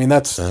stuff. I mean,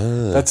 that's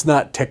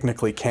not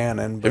technically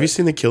canon. But Have you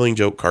seen the Killing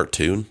Joke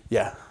cartoon?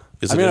 Yeah.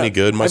 Is it any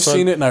good? I've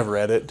seen it and I've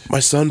read it. My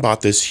son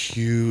bought this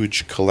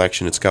huge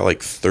collection. It's got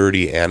like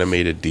 30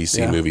 animated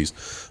DC movies.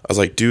 I was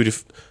like, dude,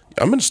 if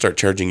I'm going to start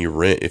charging you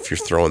rent if you're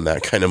throwing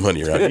that kind of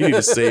money around. You need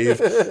to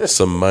save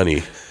some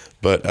money.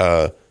 But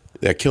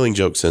that Killing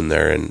Joke's in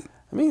there, and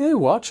I mean, hey,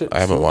 watch it. I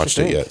haven't watched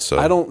it yet. So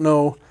I don't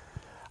know.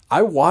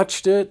 I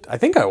watched it. I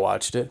think I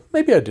watched it.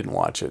 Maybe I didn't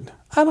watch it.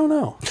 I don't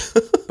know.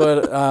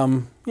 But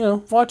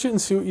watch it and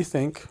see what you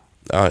think.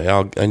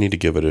 I need to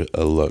give it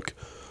a look.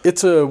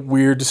 It's a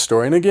weird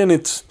story, and again,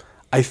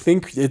 I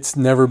think it's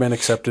never been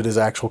accepted as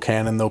actual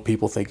canon, though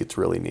people think it's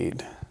really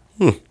neat.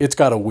 It's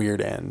got a weird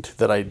end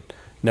that I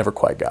never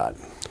quite got.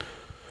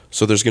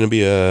 So there's going to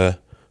be a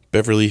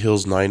Beverly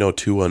Hills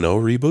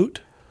 90210 reboot,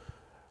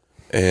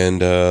 and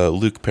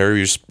Luke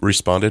Perry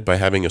responded by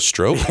having a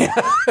stroke.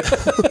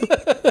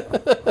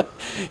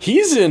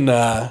 He's in.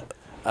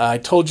 I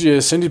told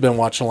you, Cindy's been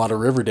watching a lot of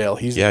Riverdale.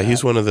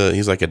 He's one of the.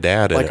 He's like a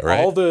dad in it,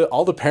 right?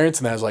 All the parents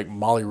in that is like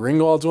Molly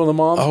Ringwald's one of the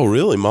moms. Oh,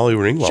 really? Molly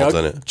Ringwald's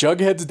in it.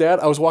 Jughead's dad.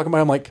 I was walking by.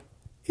 I'm like,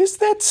 is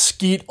that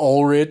Skeet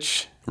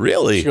Ulrich?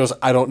 Really? She goes,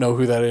 I don't know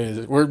who that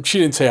is. Or she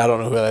didn't say I don't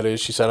know who that is.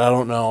 She said I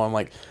don't know. I'm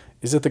like,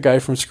 is it the guy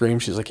from Scream?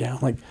 She's like, yeah.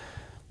 I'm like,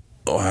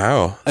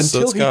 wow.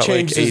 Until so he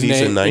changes his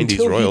name, and 90s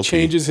until royalty. he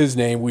changes his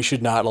name, we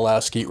should not allow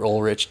Skeet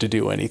Ulrich to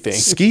do anything.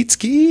 Skeet.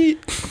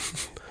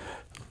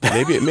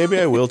 Maybe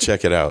I will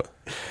check it out.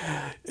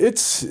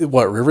 It's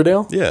what,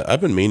 Riverdale? Yeah, I've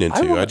been meaning to.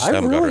 I just haven't got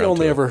around to it. I've really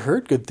only ever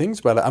heard good things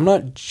about it. I'm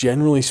not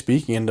generally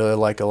speaking into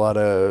like a lot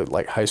of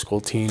like high school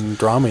teen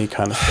drama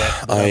kind of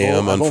stuff. I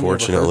am, I've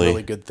unfortunately. only ever heard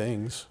really good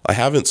things. I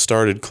haven't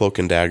started Cloak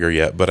and Dagger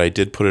yet, but I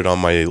did put it on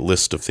my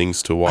list of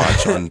things to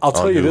watch on I'll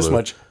tell you Hulu. this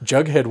much.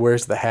 Jughead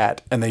wears the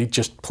hat, and they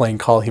just plain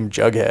call him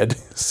Jughead.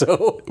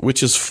 So,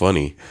 which is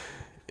funny.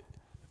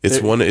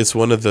 It's one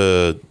of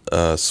the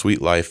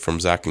Sweet Life from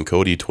Zack and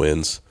Cody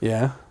twins.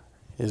 Yeah.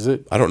 Is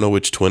it? I don't know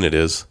which twin it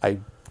is. I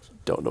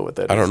don't know what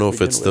that is. I don't know if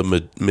it's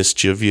the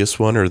mischievous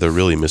one or the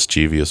really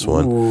mischievous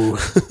one. Ooh.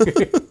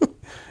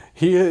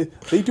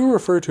 They do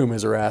refer to him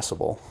as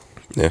irascible.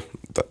 Yeah,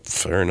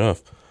 fair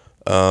enough.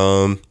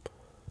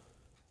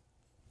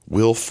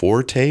 Will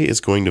Forte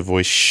is going to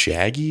voice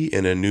Shaggy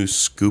in a new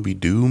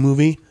Scooby-Doo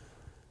movie.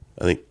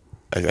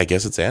 I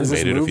guess it's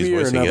animated if he's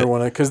voicing or another it.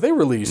 one? Because they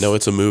released. No,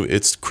 it's a movie.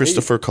 It's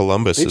Christopher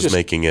Columbus is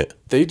making it.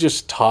 They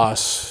just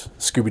toss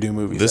Scooby-Doo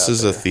movies. This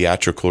is a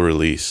theatrical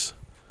release.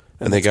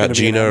 And they got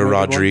Gina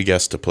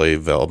Rodriguez to play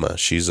Velma.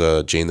 She's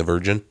Jane the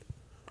Virgin.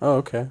 Oh,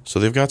 okay. So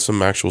they've got some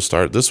actual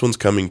start. This one's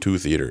coming to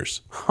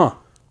theaters. Huh.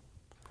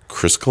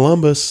 Chris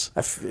Columbus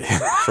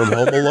from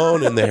Home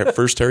Alone in the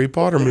first Harry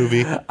Potter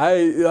movie.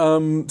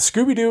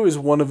 Scooby-Doo is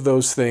one of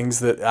those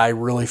things that I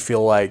really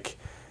feel like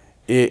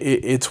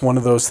it's one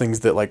of those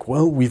things that like,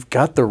 well, we've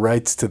got the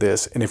rights to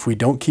this, and if we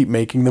don't keep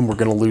making them, we're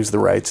going to lose the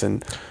rights.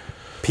 And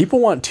people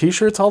want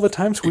T-shirts all the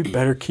time, so we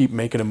better keep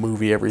making a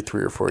movie every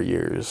 3 or 4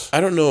 years. I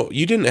don't know.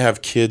 You didn't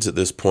have kids at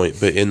this point,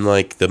 but in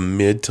like the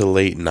mid to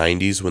late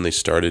 90s when they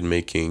started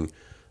making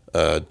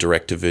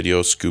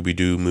direct-to-video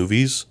Scooby-Doo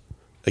movies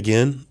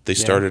again, they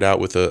started out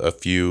with a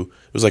few.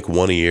 It was like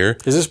one a year.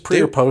 Is this pre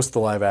or post the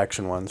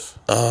live-action ones?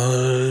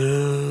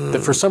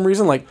 That for some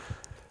reason, like...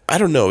 I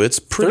don't know. It's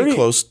pretty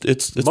close.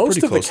 It's most pretty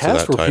of the close to that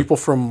cast were time. people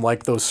from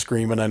like those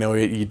Scream and I Know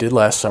You Did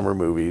Last Summer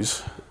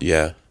movies.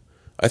 Yeah,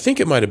 I think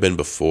it might have been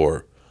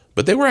before,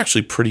 but they were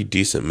actually pretty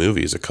decent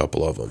movies. A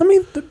couple of them. I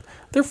mean,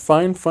 they're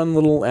fun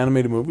little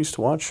animated movies to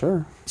watch.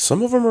 Sure,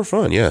 some of them are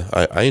fun. Yeah,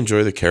 I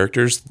enjoy the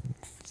characters.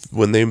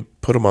 When they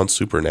put them on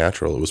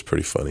Supernatural, it was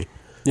pretty funny.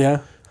 Yeah,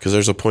 because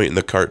there's a point in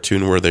the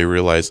cartoon where they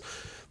realize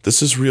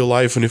this is real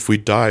life, and if we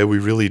die, we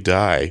really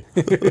die.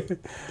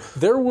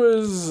 There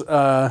was.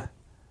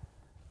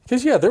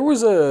 Because there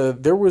was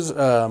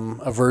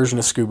a version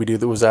of Scooby-Doo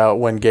that was out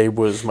when Gabe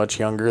was much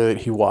younger that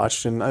he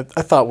watched, and I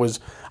thought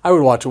I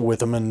would watch it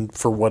with him, and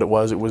for what it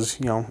was it was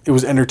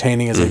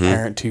entertaining as a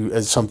parent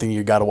as something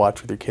you got to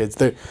watch with your kids.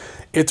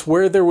 It's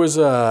where there was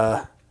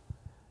I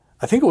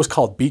think it was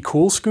called Be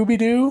Cool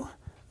Scooby-Doo,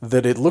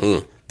 that it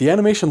looked the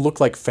animation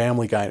looked like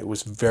Family Guy. And it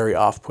was very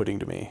off-putting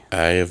to me.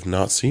 I have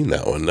not seen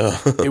that one. No,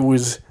 it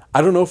was.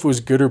 I don't know if it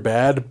was good or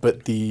bad,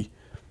 but the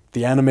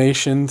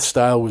animation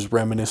style was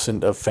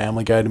reminiscent of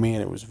Family Guy to me,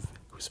 and it was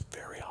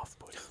very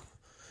off-putting.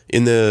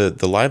 In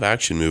the live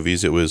action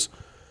movies, it was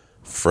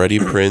Freddie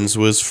Prinze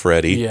was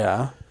Freddie.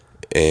 Yeah.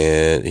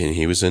 And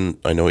he was in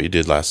I Know What You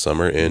Did Last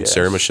Summer, and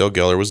Sarah Michelle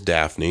Gellar was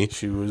Daphne.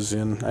 She was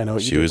in I Know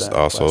What You Did. She was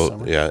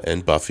also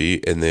and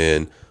Buffy, and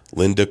then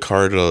Linda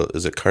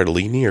is it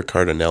Cardellini or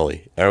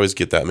Cardinelli? I always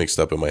get that mixed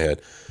up in my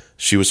head.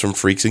 She was from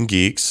Freaks and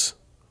Geeks,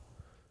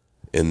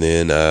 and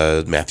then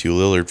Matthew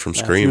Lillard from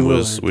Scream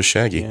was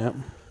Shaggy. Yeah.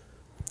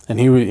 And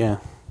he was,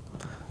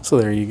 So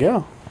there you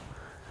go.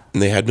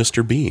 And they had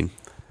Mr. Bean.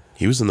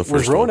 He was in the Was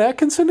first Rowan one.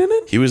 Atkinson in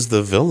it? He was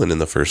the villain in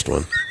the first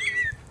one.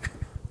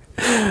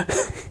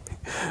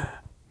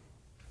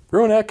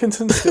 Rowan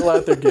Atkinson's still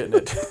out there getting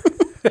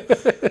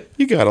it.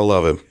 You gotta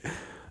love him.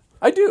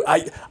 I do.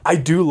 I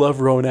do love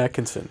Rowan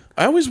Atkinson.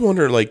 I always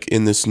wonder, like,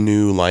 in this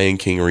new Lion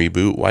King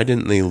reboot, why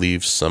didn't they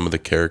leave some of the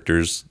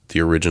characters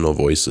the original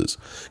voices?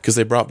 Because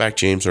they brought back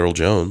James Earl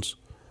Jones.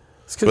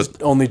 It's because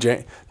only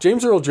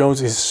James Earl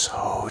Jones is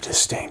so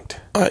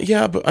distinct.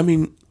 Yeah, but I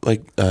mean,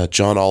 like,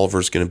 John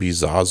Oliver's going to be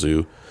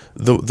Zazu.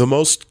 The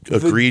most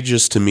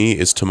egregious to me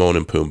is Timon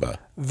and Pumbaa.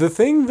 The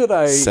thing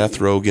that Seth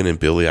Rogen and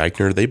Billy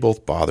Eichner, they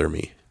both bother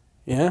me.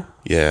 Yeah?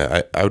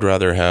 Yeah, I would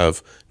rather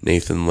have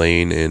Nathan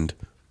Lane and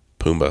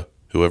Pumbaa.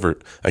 Whoever,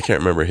 I can't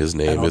remember his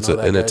name. It's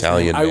an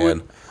Italian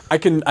man. I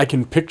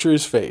can picture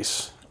his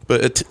face.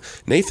 But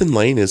Nathan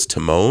Lane is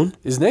Timon.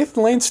 Is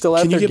Nathan Lane still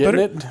out there getting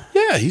it?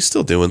 Yeah, he's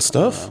still doing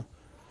stuff.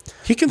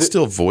 He can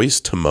still voice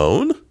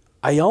Timon.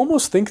 I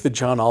almost think the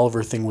John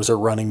Oliver thing was a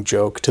running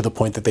joke to the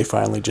point that they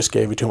finally just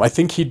gave it to him. I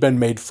think he'd been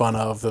made fun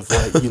of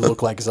like, you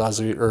look like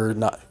Zazu or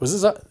not.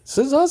 Was it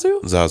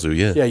Zazu? Zazu,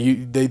 yeah.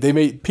 Yeah, they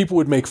made people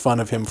would make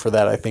fun of him for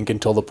that, I think,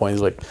 until the point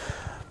is like,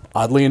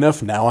 oddly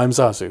enough, now I'm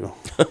Zazu.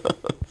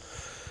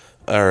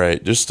 All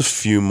right, just a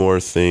few more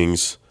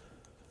things.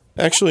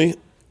 Actually,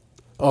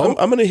 I'm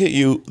going to hit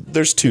you.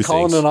 There's two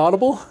Calling things. an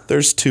audible?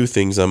 There's two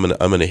things I'm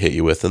gonna hit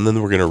you with, and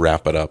then we're gonna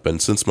wrap it up. And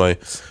since my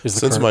voice is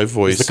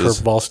the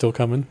curveball still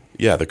coming?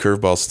 Yeah, the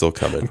curveball's still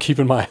coming. I'm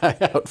keeping my eye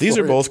out. These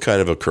are both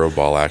kind of a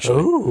curveball,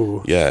 actually.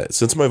 Ooh. Yeah,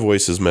 since my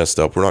voice is messed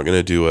up, we're not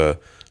gonna do a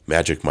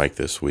Magic Mike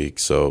this week,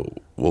 so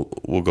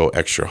we'll go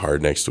extra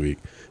hard next week.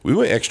 We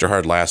went extra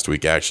hard last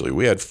week. Actually,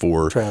 we had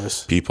 4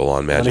 Travis, people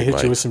on Magic Mike.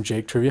 Mike. You with some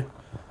Jake trivia?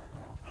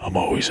 I'm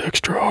always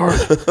extra hard.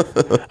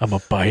 I'm a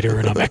biter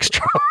and I'm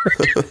extra hard.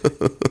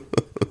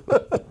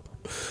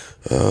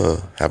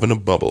 Having a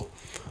bubble.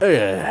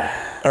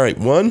 Yeah. All right,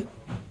 one.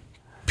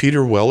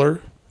 Peter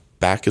Weller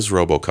back as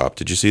RoboCop.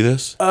 Did you see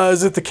this?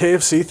 Is it the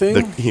KFC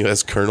thing? He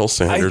has Colonel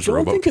Sanders I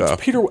don't RoboCop. think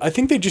it's Peter. I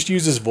think they just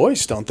use his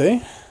voice, don't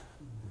they?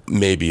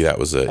 Maybe that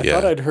was it. I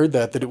thought I'd heard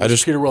that it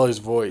was Peter Weller's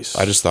voice.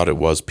 I just thought it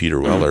was Peter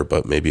Weller,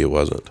 but maybe it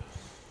wasn't.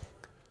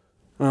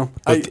 Well,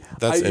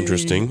 that's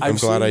interesting. I'm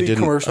glad I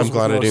didn't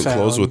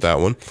close with that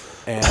one.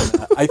 And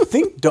I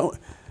think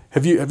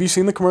have you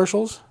seen the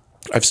commercials?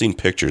 I've seen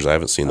pictures. I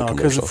haven't seen the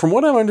commercial. Because from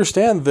what I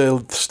understand,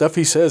 the stuff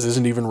he says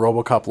isn't even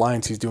RoboCop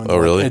lines. He's doing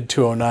really? Ed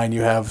 209.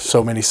 You have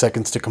so many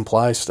seconds to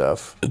comply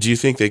stuff. Do you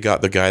think they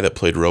got the guy that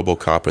played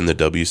RoboCop in the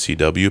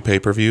WCW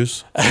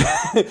pay-per-views?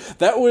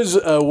 That was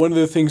one of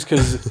the things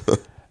because,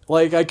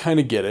 like, I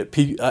kind of get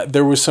it.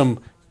 There was some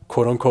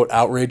quote unquote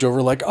outrage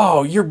over like,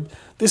 oh,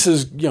 this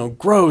is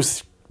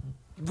gross.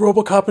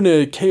 RoboCop in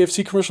a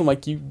KFC commercial. I'm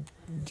like, you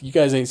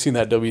guys ain't seen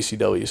that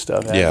WCW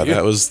stuff, have you?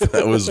 that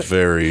was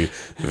very,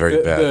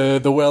 very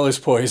bad. The well is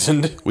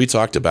poisoned. We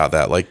talked about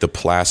that. Like the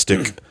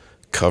plastic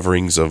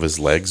coverings of his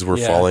legs were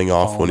falling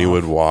off when he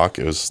would walk.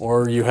 It was.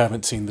 Or you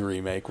haven't seen the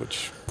remake,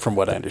 which, from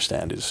what I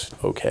understand, is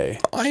okay.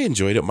 I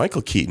enjoyed it.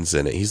 Michael Keaton's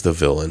in it. He's the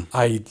villain.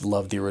 I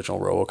love the original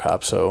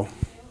RoboCop, so.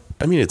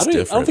 I mean, it's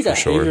different. I don't think I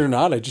hate it or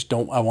not. I just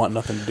don't. I want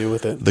nothing to do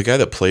with it. The guy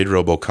that played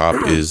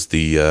RoboCop is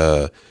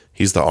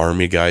he's the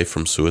army guy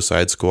from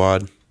Suicide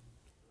Squad.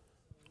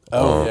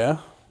 Oh yeah.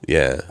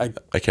 Yeah,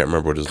 I can't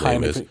remember what his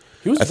name is.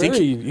 He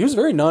was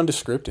very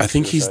nondescript. I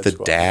think he's the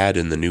dad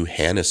in the new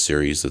Hannah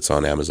series that's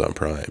on Amazon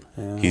Prime.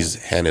 Yeah. He's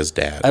Hannah's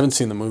dad. I haven't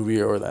seen the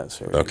movie or that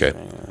series. Okay.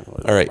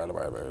 All right.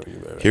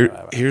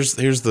 Here's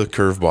the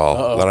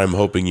curveball that I'm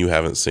hoping you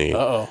haven't seen.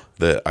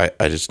 That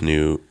I just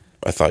knew.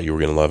 I thought you were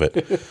going to love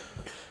it.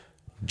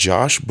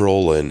 Josh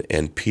Brolin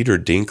and Peter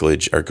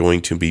Dinklage are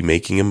going to be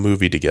making a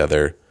movie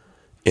together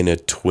in a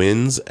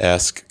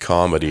twins-esque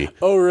comedy.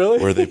 Oh, really?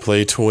 Where they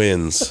play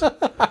twins.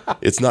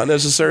 It's not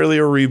necessarily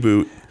a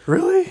reboot.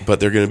 Really?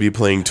 But they're going to be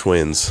playing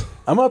twins.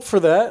 I'm up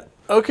for that.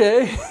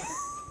 Okay.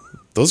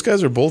 Those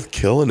guys are both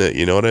killing it,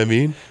 you know what I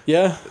mean?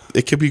 Yeah.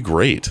 It could be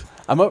great.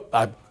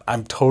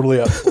 I'm totally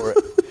up for it.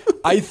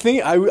 I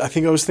think I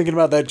was thinking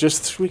about that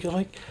just this week. I'm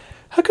like,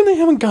 how come they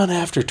haven't gone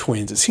after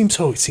twins? It seems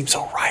so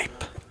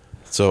ripe.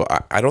 So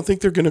I don't think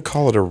they're going to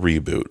call it a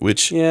reboot,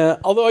 which... Yeah,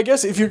 although I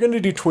guess if you're going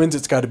to do twins,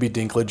 it's got to be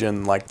Dinklage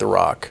and, like, The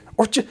Rock.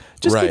 Or just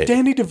get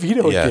Danny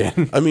DeVito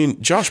again. I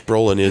mean, Josh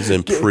Brolin is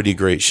in pretty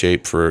great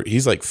shape for...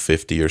 He's like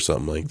 50 or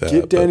something like that.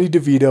 Get Danny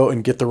DeVito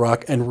and get The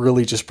Rock and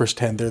really just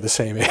pretend they're the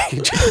same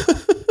age.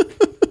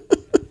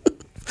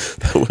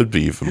 That would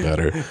be even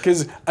better.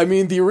 Because, I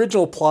mean, the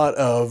original plot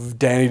of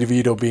Danny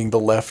DeVito being the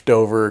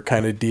leftover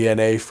kind of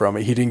DNA from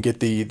it, he didn't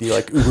get the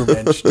like,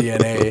 Ubermensch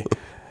DNA,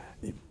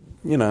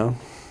 you know...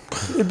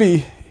 It'd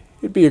be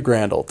a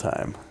grand old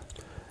time.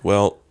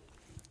 Well,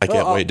 I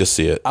can't wait to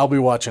see it. I'll be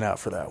watching out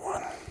for that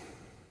one.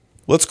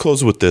 Let's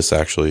close with this,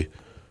 actually.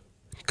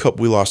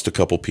 We lost a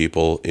couple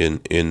people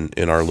in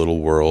our little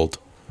world.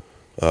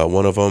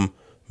 One of them,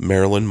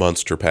 Marilyn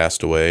Munster,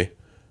 passed away.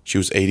 She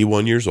was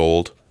 81 years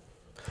old.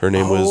 Her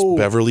name was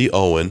Beverly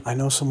Owen. I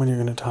know someone you're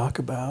going to talk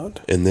about.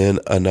 And then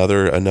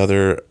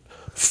another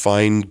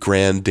fine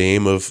grand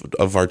dame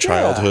of our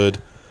childhood.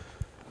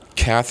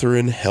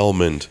 Catherine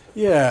Hellman.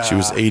 Yeah. She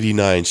was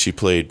 89. She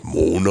played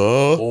Mona.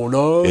 Oh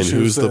no! And She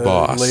Who's was the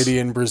Boss? Lady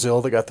in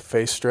Brazil that got the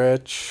face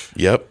stretch.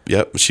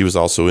 Yep. She was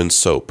also in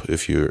Soap.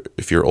 If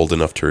you're old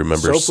enough to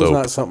remember Soap Soap. was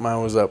not something I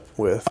was up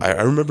with.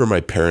 I remember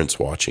my parents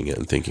watching it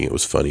and thinking it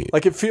was funny.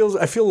 Like I feel a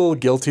little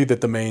guilty that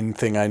the main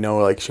thing I know,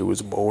 like she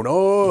was Mona.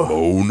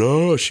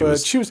 Mona. She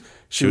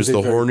was a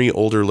the very- horny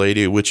older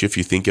lady. Which, if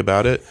you think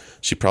about it,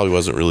 she probably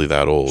wasn't really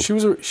that old. She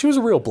was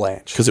a real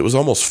Blanche. Because it was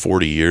almost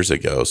 40 years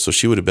ago, so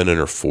she would have been in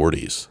her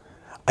 40s.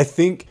 I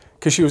think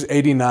because she was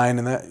 89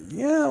 and that.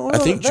 Yeah. Well, I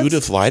think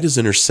Judith Light is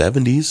in her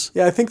 70s.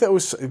 Yeah, I think that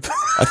was.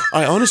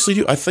 I honestly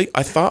do. I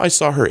thought I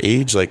saw her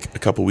age like a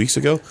couple weeks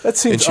ago. That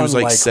seems and she was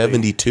like unlikely.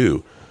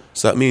 72.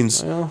 So that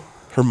means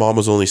her mom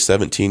was only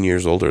 17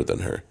 years older than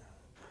her.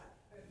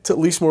 It's at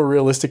least more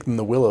realistic than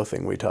the Willow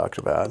thing we talked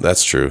about.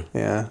 That's true.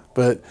 Yeah,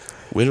 but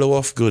Willow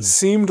off good.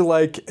 seemed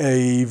like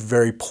a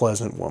very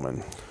pleasant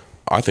woman.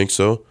 I think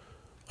so.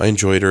 I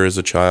enjoyed her as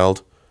a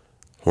child.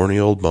 Horny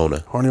old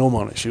Mona. Horny old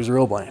Mona. She was a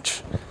real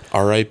Blanche.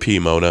 R.I.P.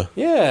 Mona.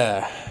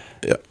 Yeah.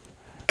 Yeah.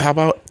 How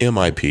about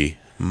M.I.P.?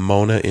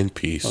 Mona in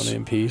peace. Mona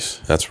in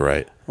peace. That's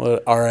right. Well,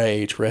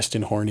 RIH, rest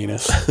in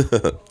horniness.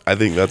 I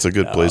think that's a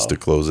good place to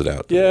close it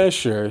out. Yeah,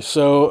 sure.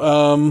 So,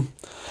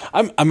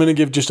 I'm going to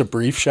give just a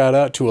brief shout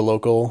out to a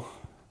local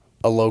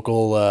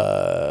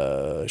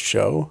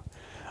show.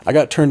 I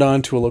got turned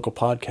on to a local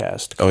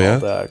podcast called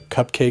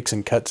Cupcakes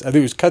and Cuts. I think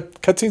it was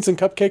Cutscenes and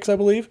Cupcakes, I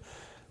believe.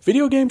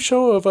 Video game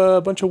show of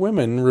a bunch of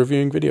women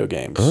reviewing video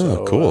games.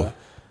 Oh, cool.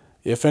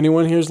 If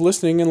anyone here is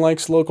listening and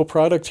likes local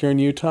product here in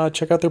Utah,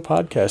 check out their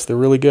podcast. They're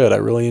really good. I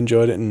really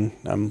enjoyed it, and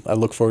I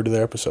look forward to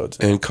their episodes.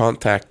 And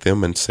contact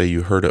them and say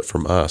you heard it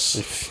from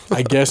us.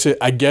 I guess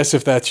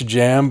if that's your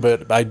jam,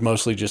 but I'd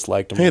mostly just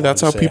like them. Hey,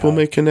 that's how people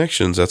make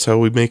connections. That's how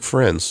we make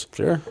friends.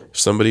 Sure. If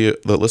somebody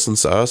that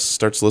listens to us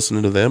starts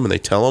listening to them and they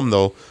tell them,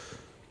 they'll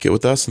get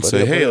with us and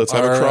say, hey, let's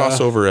have a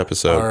crossover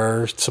episode.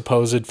 Our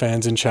supposed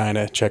fans in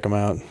China, check them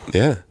out.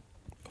 Yeah.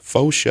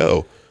 Faux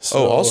show.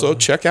 Also,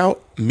 check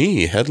out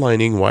me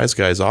headlining Wise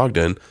Guys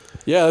Ogden.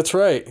 Yeah, that's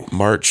right.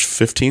 March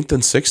 15th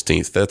and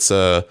 16th. That's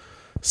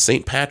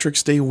St.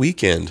 Patrick's Day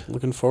weekend.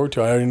 Looking forward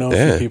to it. I already know a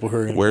few people who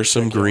are going to wear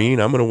some green.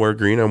 I'm going to wear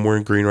green. I'm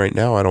wearing green right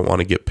now. I don't want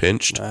to get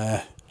pinched.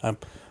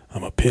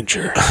 I'm a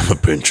pincher. I'm a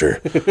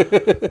pincher.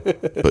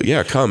 But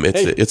yeah, come.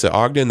 It's an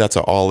Ogden. That's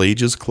an all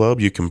ages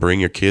club. You can bring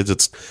your kids.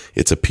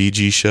 It's a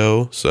PG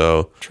show,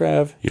 so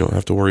Trav, you don't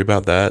have to worry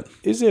about that.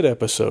 Is it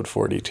episode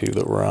 42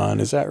 that we're on?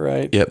 Is that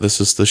right? Yeah,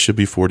 this should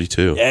be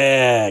 42.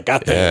 Yeah,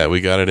 got that. Yeah, we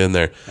got it in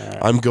there. Right.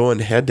 I'm going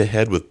head to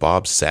head with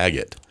Bob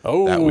Saget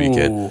that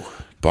weekend.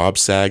 Bob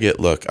Saget,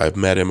 look, I've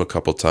met him a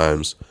couple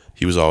times.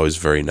 He was always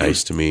very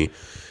nice to me.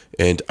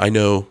 And I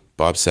know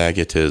Bob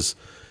Saget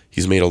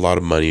he's made a lot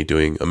of money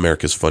doing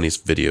America's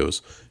Funniest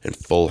Videos and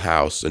Full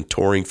House and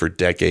touring for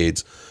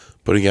decades,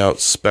 putting out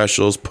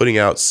specials, putting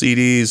out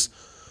CDs.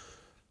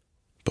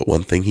 But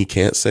one thing he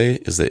can't say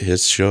is that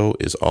his show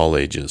is all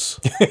ages.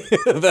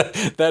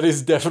 that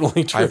is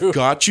definitely true. I've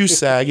got you,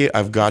 Saget.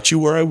 I've got you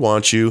where I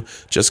want you.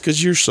 Just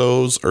because your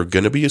shows are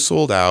going to be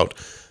sold out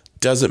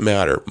doesn't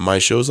matter. My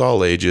show's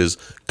all ages.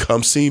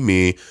 Come see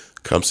me.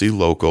 Come see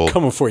local.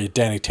 Coming for you,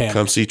 Danny Tanner.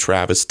 Come see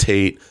Travis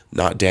Tate,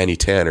 not Danny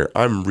Tanner.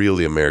 I'm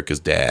really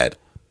America's dad.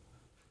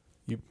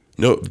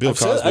 Bill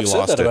Cosby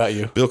lost it. About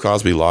you. Bill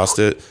Cosby lost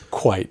it.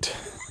 Quite.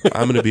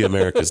 I'm going to be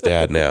America's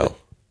dad now.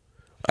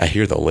 I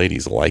hear the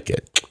ladies like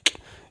it.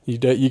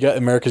 You got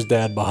America's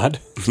dad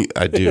bod.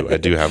 I do. I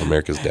do have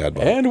America's dad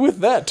bod. And with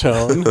that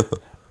tone,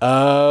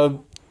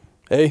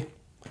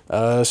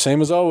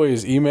 same as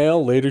always,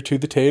 email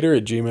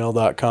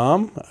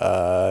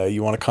latertothetater@gmail.com.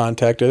 You want to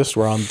contact us,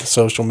 we're on the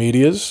social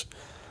medias.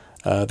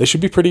 They should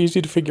be pretty easy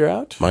to figure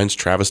out. Mine's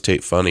Travis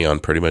Tate Funny on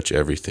pretty much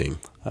everything.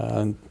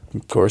 Of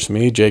course,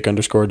 me,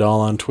 Jake_Dahl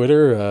on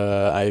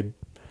Twitter. I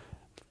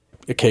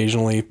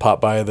occasionally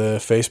pop by the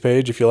face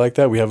page if you like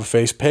that. We have a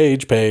Facebook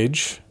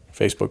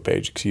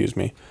page, excuse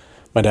me.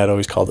 My dad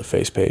always called it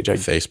face page.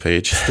 Face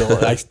page? Still,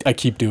 I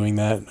keep doing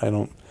that. I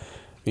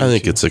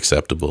think it's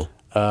acceptable.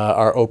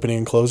 Our opening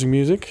and closing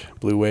music,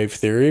 Blue Wave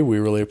Theory. We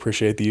really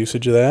appreciate the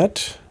usage of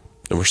that.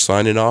 And we're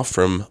signing off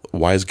from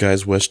Wise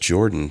Guys West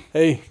Jordan.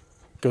 Hey,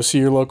 go see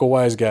your local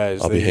Wise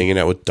Guys. I'll be hanging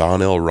out with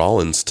Donnell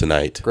Rollins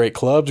tonight. Great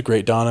clubs,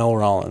 great Donnell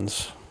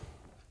Rollins.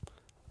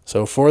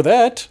 So for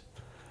that,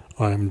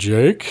 I'm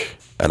Jake.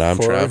 And I'm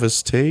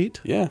Travis Tate.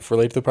 Yeah, for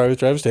Late to the Party with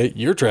Travis Tate.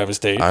 You're Travis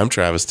Tate. I'm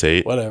Travis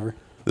Tate. Whatever.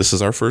 This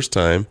is our first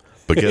time.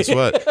 But guess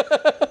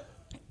what?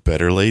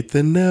 Better late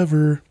than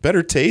never.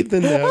 Better Tate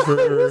than never.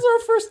 This is our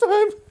first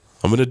time.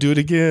 I'm going to do it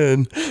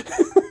again.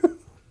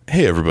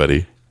 Hey,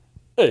 everybody.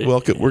 Hey.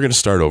 Welcome. We're going to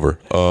start over.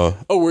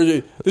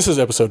 This is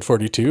episode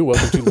 42.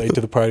 Welcome to Late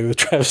to the Party with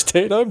Travis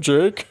Tate. I'm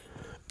Jake.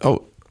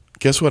 Oh,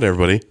 guess what,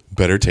 everybody?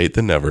 Better Tate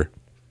than never.